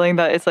the feeling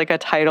that it's like a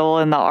title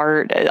and the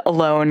art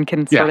alone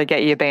can sort of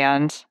get you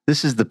banned.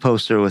 This is the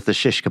poster with the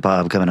shish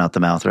kebab coming out the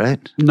mouth, right?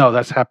 No,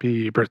 that's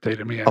Happy Birthday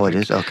to Me. I think. It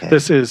is? Okay.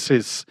 This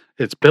is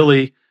it's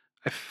Billy,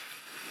 I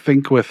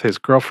think, with his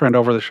girlfriend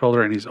over the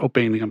shoulder, and he's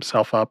opening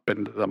himself up,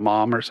 and the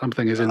mom or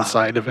something is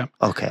inside of him.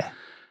 Okay.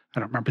 I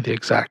don't remember the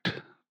exact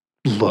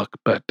look,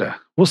 but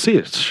we'll see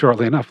it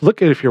shortly enough.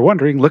 If you're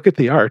wondering, look at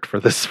the art for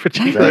this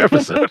particular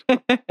episode.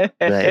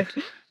 Right.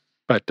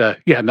 But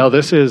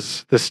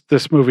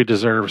this movie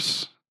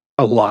deserves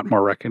a lot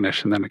more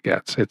recognition than it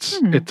gets. It's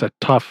a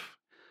tough,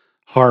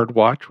 hard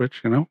watch,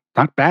 which,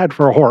 not bad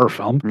for a horror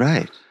film.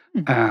 Right.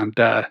 And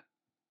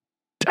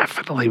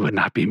definitely would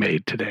not be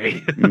made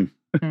today.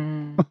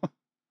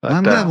 But,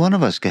 I'm glad one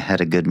of us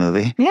had a good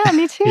movie. Yeah,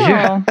 me too.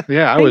 Yeah.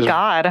 Thank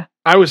God.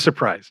 I was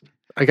surprised.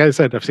 Like I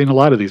said, I've seen a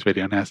lot of these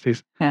video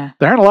nasties. Yeah.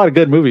 There aren't a lot of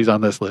good movies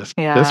on this list.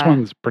 Yeah. This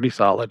one's pretty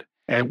solid.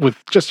 And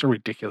with just a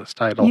ridiculous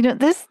title.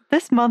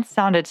 This month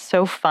sounded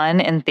so fun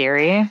in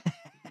theory.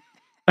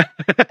 I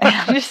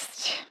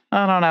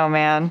don't know,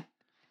 man.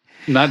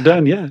 Not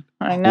done yet.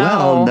 I know.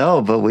 Well,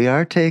 no, but we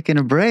are taking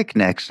a break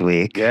next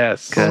week.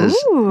 Yes. Because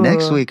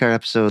next week our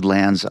episode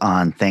lands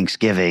on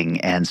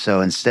Thanksgiving. And so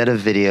instead of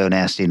Video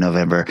Nasty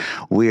November,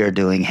 we are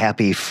doing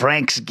Happy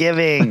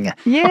Franksgiving.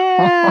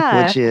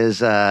 Yeah. Which is,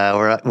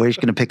 we're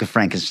just going to pick a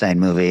Frankenstein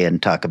movie and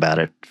talk about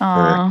it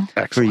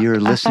for your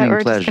listening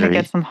we're pleasure. just going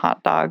to get some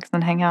hot dogs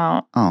and hang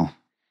out. Oh.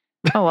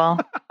 Oh, well.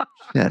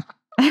 Shit.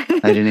 I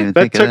didn't even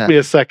think of that. That took me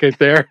a second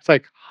there. It's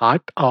like,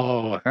 hot?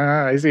 Oh,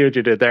 I see what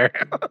you did there.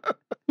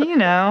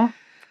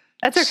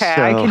 That's okay.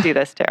 I can do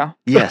this too.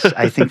 Yes,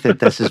 I think that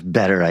this is a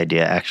better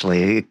idea,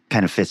 actually. It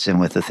kind of fits in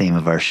with the theme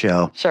of our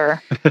show.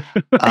 Sure.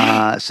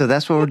 So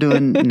that's what we're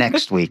doing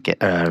next week.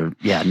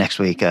 Next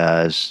week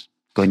is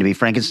going to be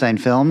Frankenstein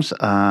films.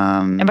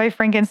 And by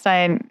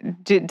Frankenstein,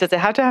 does it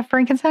have to have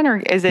Frankenstein, or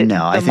is it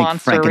no? I think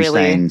monster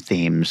Frankenstein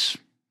themes.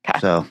 Okay.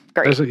 So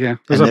great.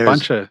 There's a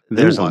bunch of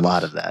there's a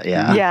lot of that.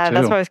 Yeah. Yeah,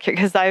 that's what I was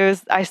curious,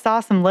 because I saw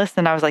some lists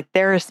and I was like,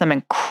 there is some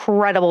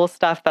incredible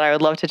stuff that I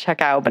would love to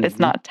check out, but it's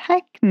not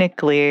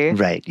technically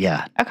right.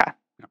 Yeah. Okay.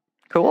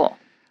 Cool.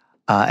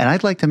 And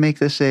I'd like to make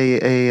this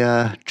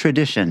a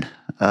tradition.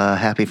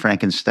 Happy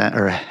Frankenstein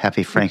or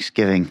Happy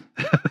Thanksgiving.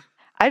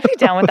 I'd be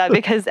down with that,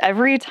 because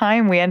every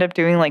time we end up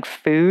doing like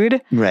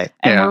food, right?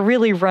 And we're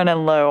really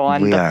running low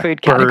on the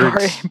food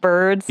category.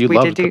 Birds. You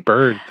love the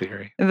bird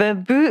theory.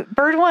 The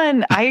bird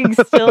one, I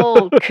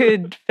still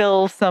could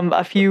fill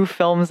a few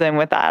films in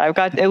with that. I've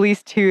got at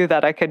least 2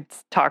 that I could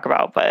talk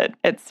about, but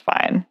it's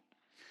fine.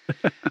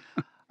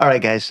 All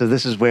right, guys. So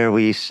this is where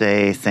we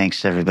say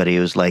thanks to everybody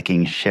who's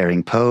liking,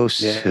 sharing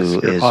posts, who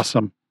is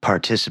awesome.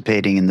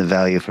 Participating in the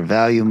value for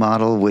value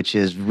model, which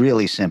is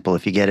really simple.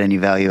 If you get any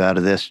value out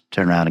of this,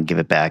 turn around and give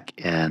it back,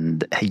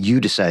 and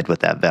you decide what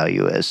that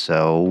value is.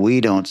 So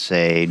we don't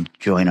say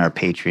join our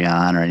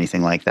Patreon or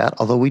anything like that,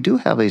 although we do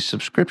have a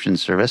subscription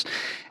service.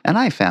 And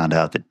I found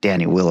out that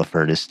Danny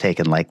Williford has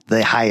taken like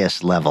the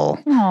highest level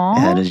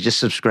and is just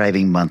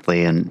subscribing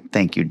monthly. And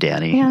thank you,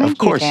 Danny. Yeah, of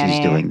course Danny.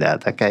 he's doing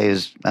that. That guy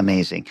is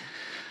amazing.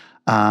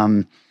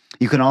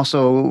 You can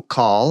also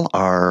call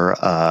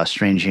our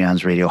Strange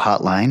Eons radio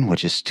hotline,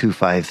 which is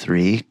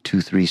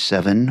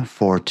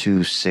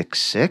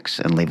 253-237-4266,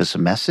 and leave us a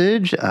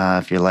message.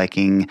 If you're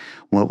liking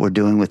what we're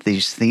doing with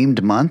these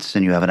themed months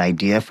and you have an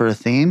idea for a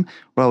theme,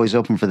 we're always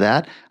open for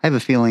that. I have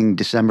a feeling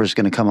December is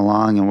going to come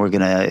along and we're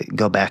going to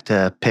go back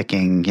to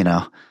picking,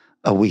 a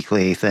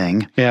weekly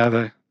thing.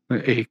 Yeah,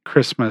 a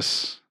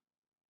Christmas.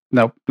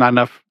 Nope, not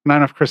enough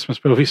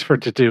Christmas movies for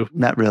it to do.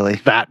 Not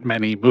really. That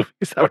many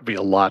movies. That would be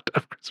a lot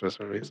of Christmas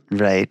movies.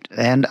 Right.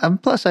 And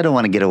plus, I don't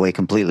want to get away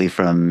completely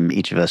from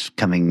each of us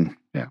coming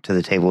to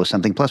the table with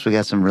something. Plus, we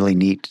got some really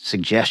neat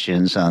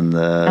suggestions on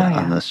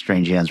the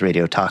Strange Eons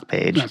Radio talk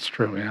page. That's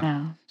true,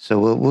 yeah.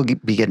 So we'll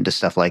be getting to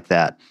stuff like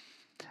that.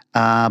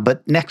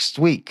 But next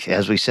week,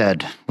 as we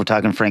said, we're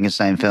talking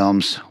Frankenstein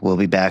films. We'll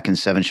be back in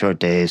 7 short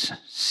days.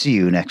 See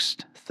you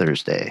next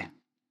Thursday.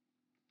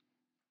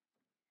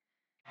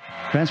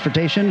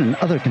 Transportation and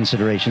other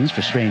considerations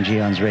for Strange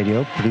Eons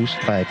Radio produced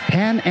by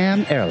Pan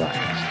Am Airlines.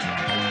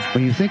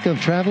 When you think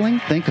of traveling,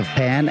 think of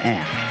Pan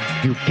Am.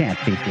 You can't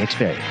beat the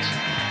experience.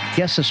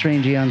 Guests of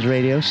Strange Eons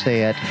Radio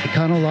stay at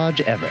Econo Lodge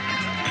Everett.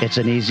 It's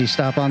an easy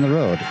stop on the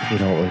road, you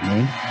know what we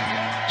mean.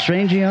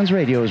 Strange Eons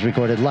Radio is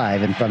recorded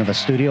live in front of a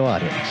studio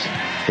audience.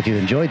 If you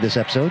enjoyed this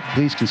episode,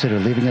 please consider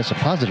leaving us a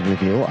positive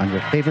review on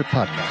your favorite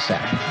podcast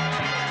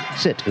app.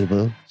 Sit,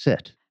 Ubu,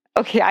 sit.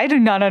 Okay, I do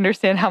not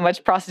understand how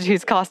much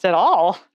prostitutes cost at all.